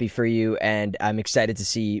so happy for you, and I'm excited to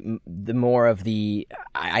see the more of the.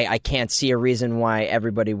 I can't see a reason why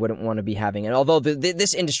everybody wouldn't want to be having it. Although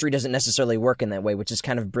this industry doesn't necessarily work in that way, which is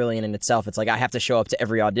kind of brilliant in itself. It's like I have to show up to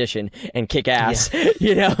every audition and kick ass,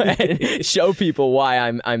 and show people why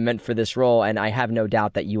I'm meant for this role. And I have no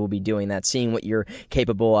doubt that you will be doing that. Seeing what you're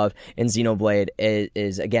capable of in Xenoblade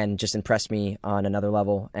is again just impressed me on another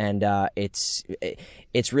level, and it's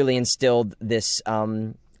really instilled this.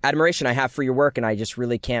 Admiration I have for your work, and I just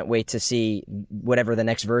really can't wait to see whatever the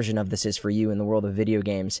next version of this is for you in the world of video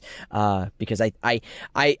games, because I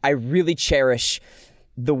really cherish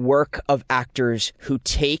the work of actors who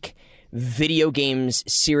take video games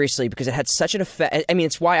seriously, because it had such an effect. I mean,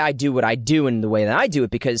 it's why I do what I do in the way that I do it,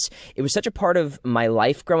 because it was such a part of my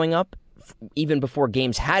life growing up, even before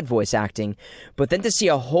games had voice acting. But then to see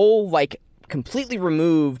a whole, like, completely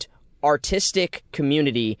removed artistic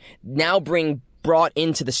community now brought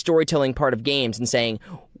into the storytelling part of games and saying,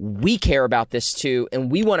 we care about this too,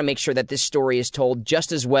 and we want to make sure that this story is told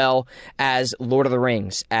just as well as Lord of the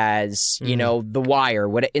Rings, as, you know, The Wire,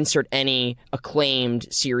 insert any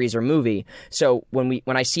acclaimed series or movie. So when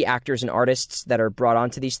I see actors and artists that are brought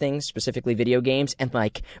onto these things, specifically video games, and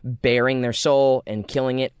like bearing their soul and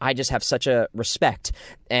killing it, I just have such a respect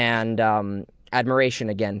and admiration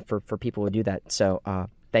again for people who do that. So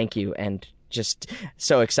thank you, and just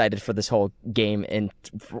so excited for this whole game, and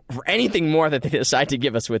for anything more that they decide to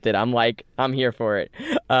give us with it. I'm here for it.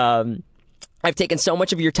 I've taken so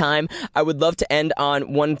much of your time. I would love to end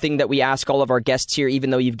on one thing that we ask all of our guests here, even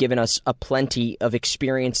though you've given us a plenty of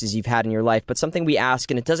experiences you've had in your life, but something we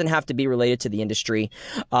ask, and it doesn't have to be related to the industry.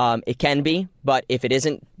 It can be, but if it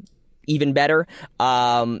isn't, even better.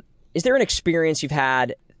 Is there an experience you've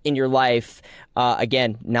had in your life,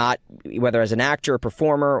 again, not whether as an actor or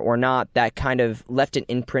performer or not, that kind of left an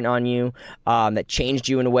imprint on you, that changed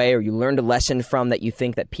you in a way, or you learned a lesson from, that you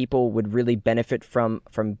think that people would really benefit from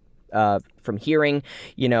hearing?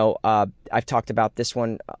 You know, I've talked about this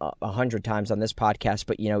one 100 times on this podcast,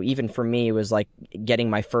 but, you know, even for me, it was like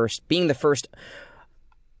being the first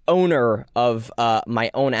owner of my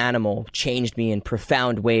own animal changed me in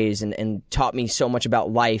profound ways, and taught me so much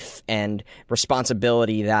about life and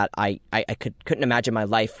responsibility that I couldn't imagine my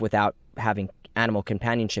life without having animal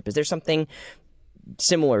companionship. Is there something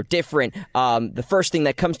similar, different, the first thing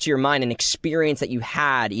that comes to your mind, an experience that you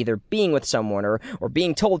had either being with someone or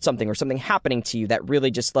being told something, or something happening to you that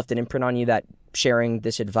really just left an imprint on you, that sharing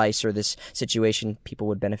this advice or this situation people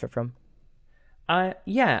would benefit from?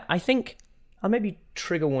 Yeah, I think I'll maybe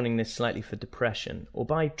trigger warning this slightly for depression, or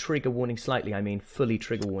by trigger warning slightly, I mean fully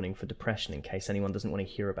trigger warning for depression, in case anyone doesn't want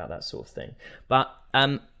to hear about that sort of thing. But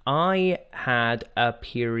I had a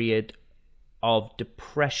period of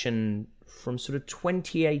depression from sort of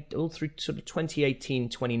 2018,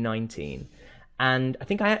 2019. And I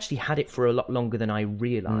think I actually had it for a lot longer than I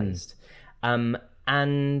realized.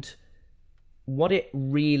 And what it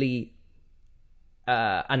really,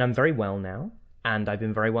 and I'm very well now, and I've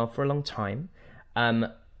been very well for a long time.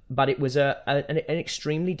 But it was an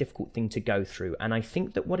extremely difficult thing to go through. And I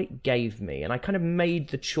think that what it gave me, and I kind of made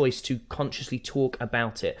the choice to consciously talk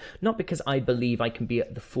about it, not because I believe I can be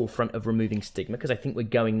at the forefront of removing stigma, because I think we're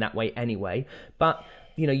going that way anyway, but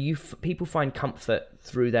you know, people find comfort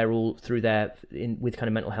with kind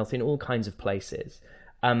of mental health in all kinds of places.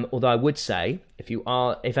 Although I would say,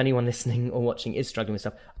 if anyone listening or watching is struggling with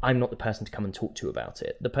stuff, I'm not the person to come and talk to about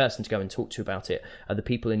it. The person to go and talk to about it are the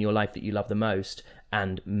people in your life that you love the most,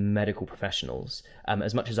 and medical professionals.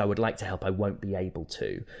 As much as I would like to help, I won't be able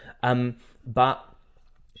to. But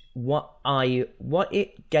what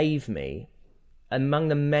it gave me, among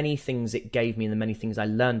the many things it gave me and the many things I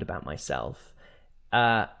learned about myself,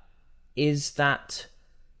 is that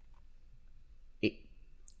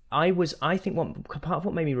I think part of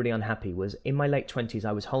what made me really unhappy was, in my late 20s,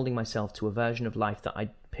 I was holding myself to a version of life that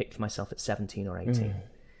I picked for myself at 17 or 18.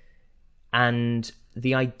 And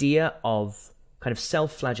the idea of kind of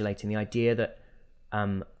self-flagellating, the idea that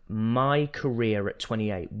my career at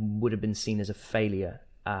 28 would have been seen as a failure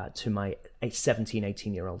to my 17,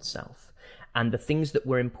 18-year-old self. And the things that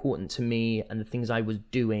were important to me and the things I was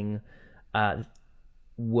doing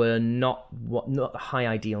were not the high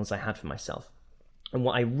ideals I had for myself. And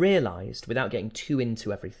what I realized, without getting too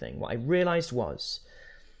into everything, what I realized was,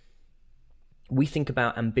 we think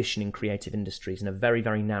about ambition in creative industries in a very,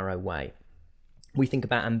 very narrow way. We think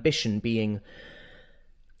about ambition being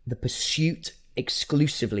the pursuit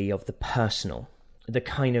exclusively of the personal, the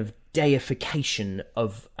kind of deification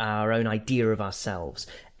of our own idea of ourselves.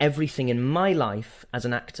 Everything in my life as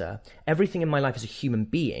an actor, everything in my life as a human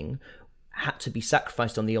being had to be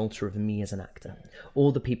sacrificed on the altar of me as an actor.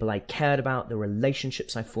 All the people I cared about, the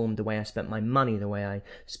relationships I formed, the way I spent my money, the way I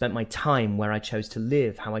spent my time, where I chose to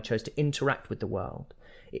live, how I chose to interact with the world.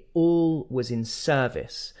 It all was in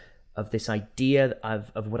service of this idea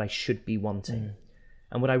of what I should be wanting.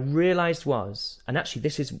 And what I realized was, and actually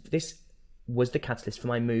this was the catalyst for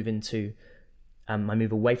my move into, my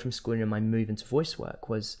move away from school and my move into voice work,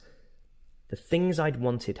 was the things I'd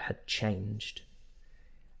wanted had changed.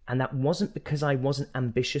 And that wasn't because I wasn't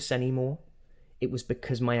ambitious anymore. It was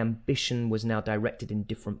because my ambition was now directed in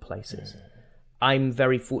different places. I'm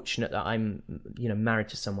very fortunate that I'm, married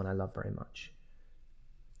to someone I love very much.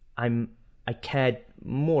 I cared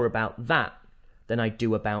more about that than I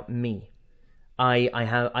do about me.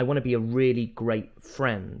 I want to be a really great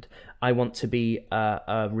friend. I want to be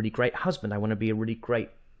a really great husband. I want to be a really great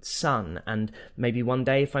son, and maybe one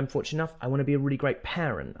day, if I'm fortunate enough, I want to be a really great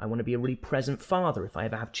parent. I want to be a really present father if I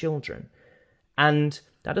ever have children. And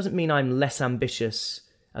that doesn't mean I'm less ambitious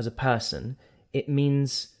as a person. It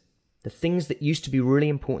means the things that used to be really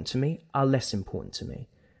important to me are less important to me.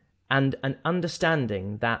 And an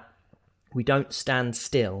understanding that we don't stand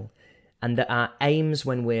still, and that our aims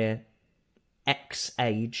when we're X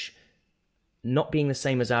age not being the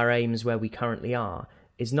same as our aims where we currently are,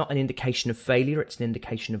 is not an indication of failure, it's an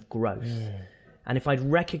indication of growth. And if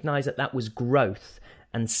I'd recognized that that was growth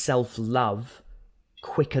and self-love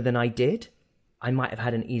quicker than I did, I might have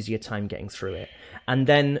had an easier time getting through it. And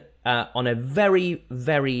then on a very,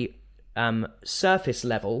 very surface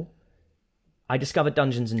level, I discovered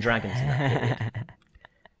Dungeons and Dragons in that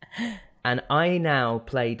period. And I now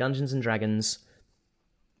play Dungeons and Dragons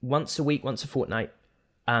once a week, once a fortnight,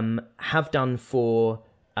 have done for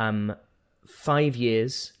 5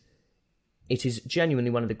 years. It is genuinely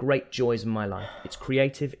one of the great joys of my life. It's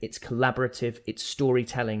creative, it's collaborative, it's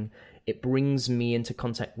storytelling. It brings me into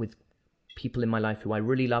contact with people in my life who I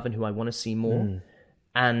really love and who I want to see more.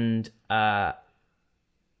 And I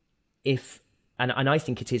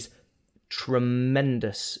think it is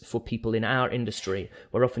tremendous for people in our industry,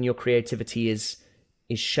 where often your creativity is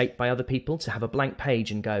shaped by other people, to have a blank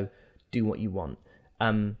page and go, do what you want.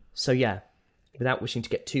 So yeah, without wishing to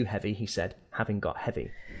get too heavy, he said, having got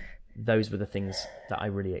heavy. Those were the things that I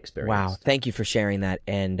really experienced. Wow, thank you for sharing that.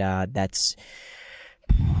 And that's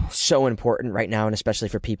so important right now, and especially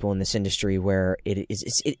for people in this industry where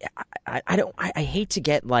I hate to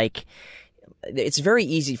get like, it's very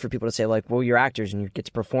easy for people to say like, well, you're actors and you get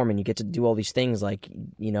to perform and you get to do all these things. Like,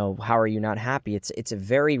 how are you not happy? It's a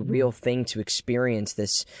very real thing to experience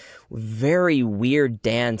this very weird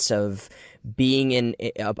dance of being in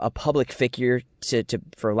a public figure, to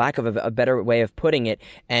for lack of a better way of putting it,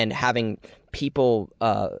 and having people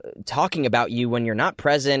talking about you when you're not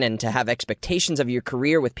present, and to have expectations of your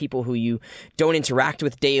career with people who you don't interact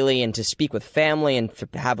with daily, and to speak with family, and to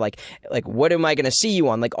have like what am I going to see you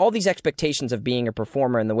on? Like all these expectations of being a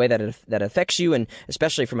performer and the way that that affects you, and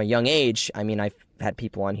especially from a young age. I mean, I've had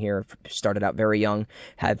people on here started out very young,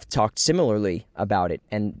 have talked similarly about it,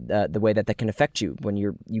 and the way that can affect you when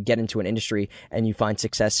you get into an industry and you find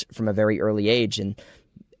success from a very early age. And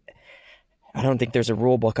I don't think there's a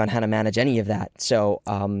rule book on how to manage any of that. So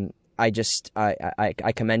I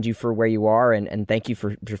commend you for where you are, and thank you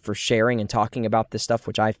for sharing and talking about this stuff,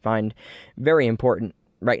 which I find very important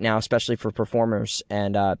right now, especially for performers.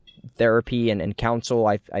 And therapy and counsel,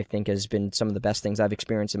 I think, has been some of the best things I've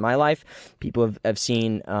experienced in my life. People have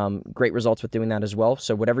seen great results with doing that as well.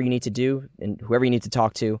 So whatever you need to do and whoever you need to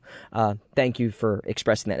talk to, thank you for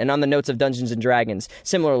expressing that. And on the notes of Dungeons and Dragons,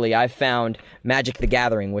 similarly, I've found Magic the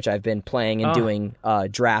Gathering, which I've been playing and doing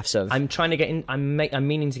drafts of. I'm trying to get in. I'm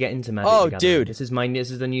meaning to get into Magic the Gathering. Dude, this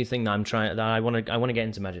is the new thing that I'm trying. That I want to get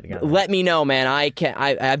into Magic the Gathering. Let me know, man.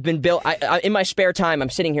 I've been built. In my spare time,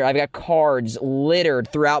 I'm sitting here. I've got cards littered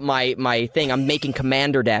throughout my thing. I'm making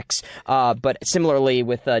commander decks. But similarly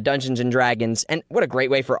with Dungeons and Dragons, and what a great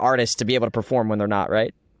way for artists to be able to perform when they're not,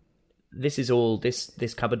 right? This is all,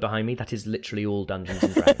 this cupboard behind me, that is literally all Dungeons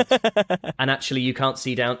and Dragons. And actually, you can't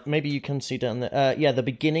see down, maybe you can see down there. Yeah, the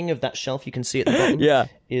beginning of that shelf, you can see at the bottom,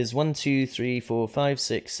 is 1, 2, 3, 4, 5,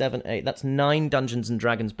 6, 7, 8. That's 9 Dungeons and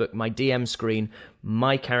Dragons book, my DM screen,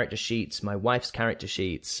 my character sheets, my wife's character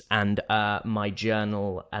sheets, and my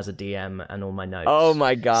journal as a DM, and all my notes. Oh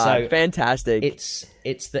my God, so fantastic.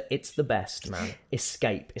 It's the best, man.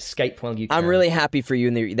 Escape while you can. I'm really happy for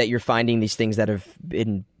you that you're finding these things that have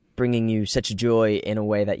been bringing you such joy in a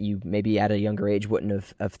way that you maybe at a younger age wouldn't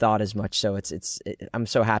have thought as much. So I'm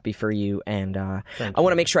so happy for you, and I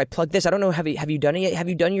want to make sure I plug this. I don't know, have you done it yet? Have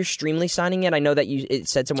you done your Streamly signing yet? I know that it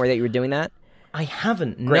said somewhere that you were doing that. I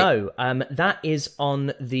haven't. Great. No. That is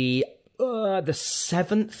on the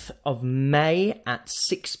 7th of May at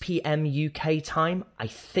 6 p.m. UK time. I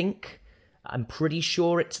think. I'm pretty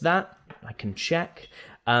sure it's that. I can check.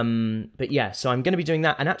 But yeah, so I'm going to be doing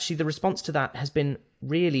that. And actually the response to that has been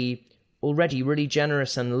already really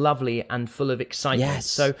generous and lovely and full of excitement. Yes.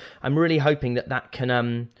 So I'm really hoping that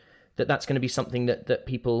can, that's going to be something that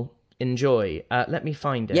people enjoy. Let me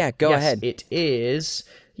find it. Yeah, go ahead. It is...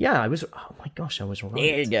 Yeah, I was right.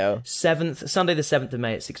 There you go. Sunday the 7th of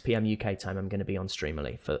May at 6 p.m. UK time, I'm going to be on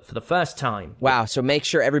Streamily for the first time. Wow, so make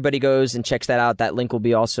sure everybody goes and checks that out. That link will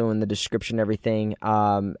be also in the description and everything.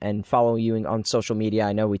 And follow you on social media.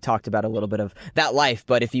 I know we talked about a little bit of that life,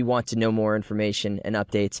 but if you want to know more information and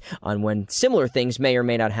updates on when similar things may or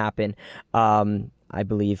may not happen, I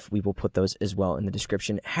believe we will put those as well in the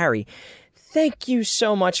description. Harry, thank you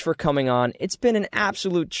so much for coming on. It's been an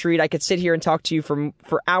absolute treat. I could sit here and talk to you for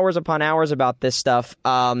hours upon hours about this stuff.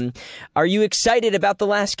 Are you excited about the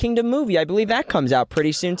Last Kingdom movie? I believe that comes out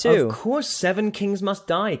pretty soon, too. Of course, Seven Kings Must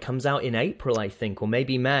Die comes out in April, I think, or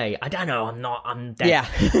maybe May. I don't know. I'm dead.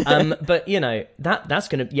 Yeah. But, you know, that's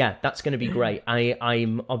going to be great.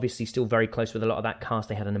 I'm obviously still very close with a lot of that cast.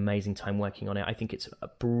 They had an amazing time working on it. I think it's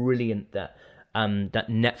brilliant that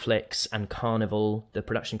Netflix and Carnival, the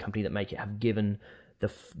production company that make it, have given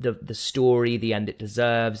the story the end it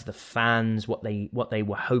deserves, the fans what they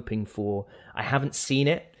were hoping for. I haven't seen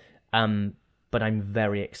it, but I'm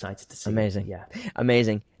very excited to see Amazing. it. Yeah.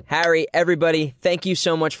 Amazing. Harry, everybody, thank you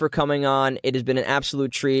so much for coming on. It has been an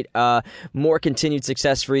absolute treat. More continued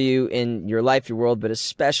success for you in your life, your world, but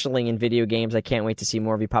especially in video games. I can't wait to see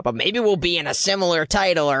more of you pop up. Maybe we'll be in a similar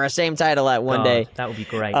title or a same title at one day. That would be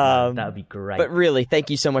great. That would be great. But really, thank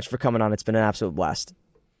you so much for coming on. It's been an absolute blast.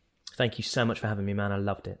 Thank you so much for having me, man. I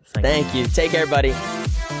loved it. Thank you. Take care, buddy.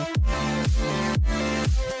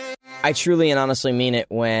 I truly and honestly mean it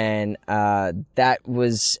when that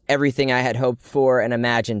was everything I had hoped for and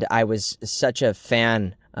imagined. I was such a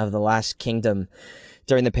fan of The Last Kingdom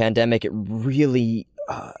during the pandemic. It really,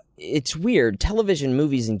 it's weird. Television,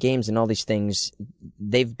 movies, and games and all these things,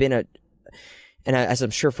 they've been and as I'm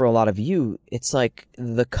sure for a lot of you, it's like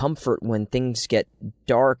the comfort when things get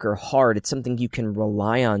dark or hard. It's something you can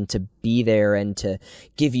rely on to be there and to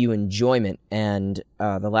give you enjoyment. And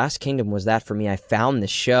The Last Kingdom was that for me. I found this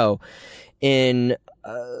show in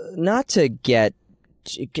not to get,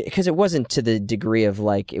 because it wasn't to the degree of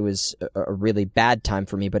like it was a really bad time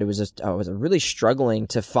for me, but it was just, I was really struggling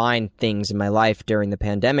to find things in my life during the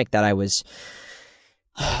pandemic that I was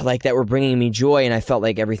like that were bringing me joy, and I felt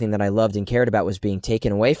like everything that I loved and cared about was being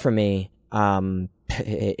taken away from me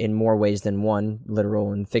in more ways than one,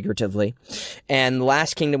 literal and figuratively. And The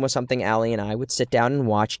Last Kingdom was something Allie and I would sit down and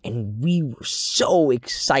watch, and we were so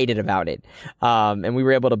excited about it. And we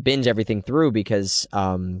were able to binge everything through because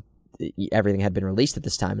everything had been released at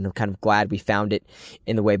this time, and I'm kind of glad we found it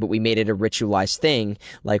in the way, but we made it a ritualized thing.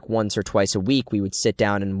 Like once or twice a week, we would sit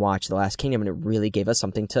down and watch The Last Kingdom, and it really gave us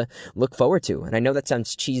something to look forward to. And I know that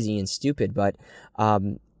sounds cheesy and stupid, but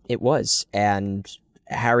it was. And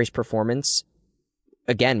Harry's performance,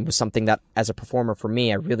 again, was something that, as a performer for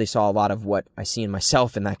me, I really saw a lot of what I see in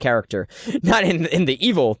myself in that character. Not in the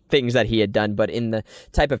evil things that he had done, but in the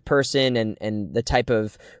type of person and the type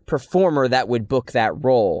of performer that would book that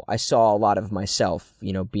role. I saw a lot of myself,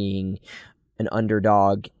 you know, being an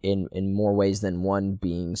underdog in more ways than one,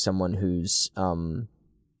 being someone who's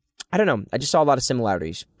I don't know. I just saw a lot of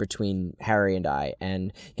similarities between Harry and I,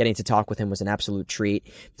 and getting to talk with him was an absolute treat.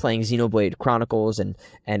 Playing Xenoblade Chronicles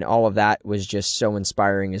and all of that was just so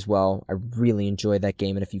inspiring as well. I really enjoyed that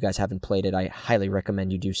game, and if you guys haven't played it, I highly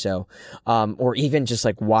recommend you do so. Or even just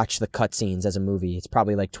like watch the cutscenes as a movie. It's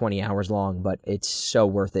probably like 20 hours long, but it's so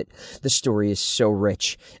worth it. The story is so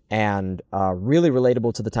rich and really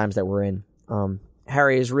relatable to the times that we're in.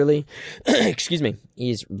 Harry is really, excuse me,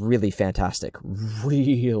 he's really fantastic.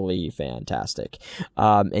 Really fantastic.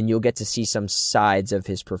 And you'll get to see some sides of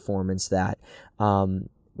his performance that,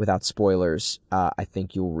 without spoilers, I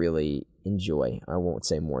think you'll really enjoy. I won't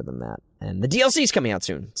say more than that. And the DLC is coming out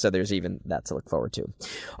soon, so there's even that to look forward to.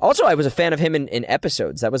 Also, I was a fan of him in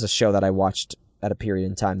Episodes. That was a show that I watched at a period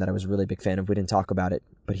in time that I was a really big fan of. We didn't talk about it,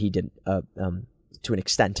 but he did to an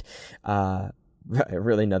extent.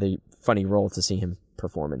 Really another funny role to see him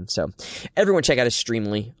performing. So everyone check out his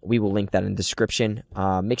Streamly. We will link that in the description.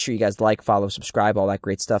 Make sure you guys like, follow, subscribe, all that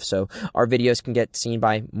great stuff, so our videos can get seen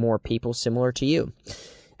by more people similar to you.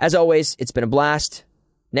 As always, it's been a blast.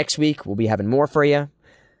 Next week, we'll be having more for you.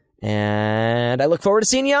 And I look forward to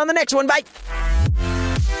seeing you on the next one. Bye!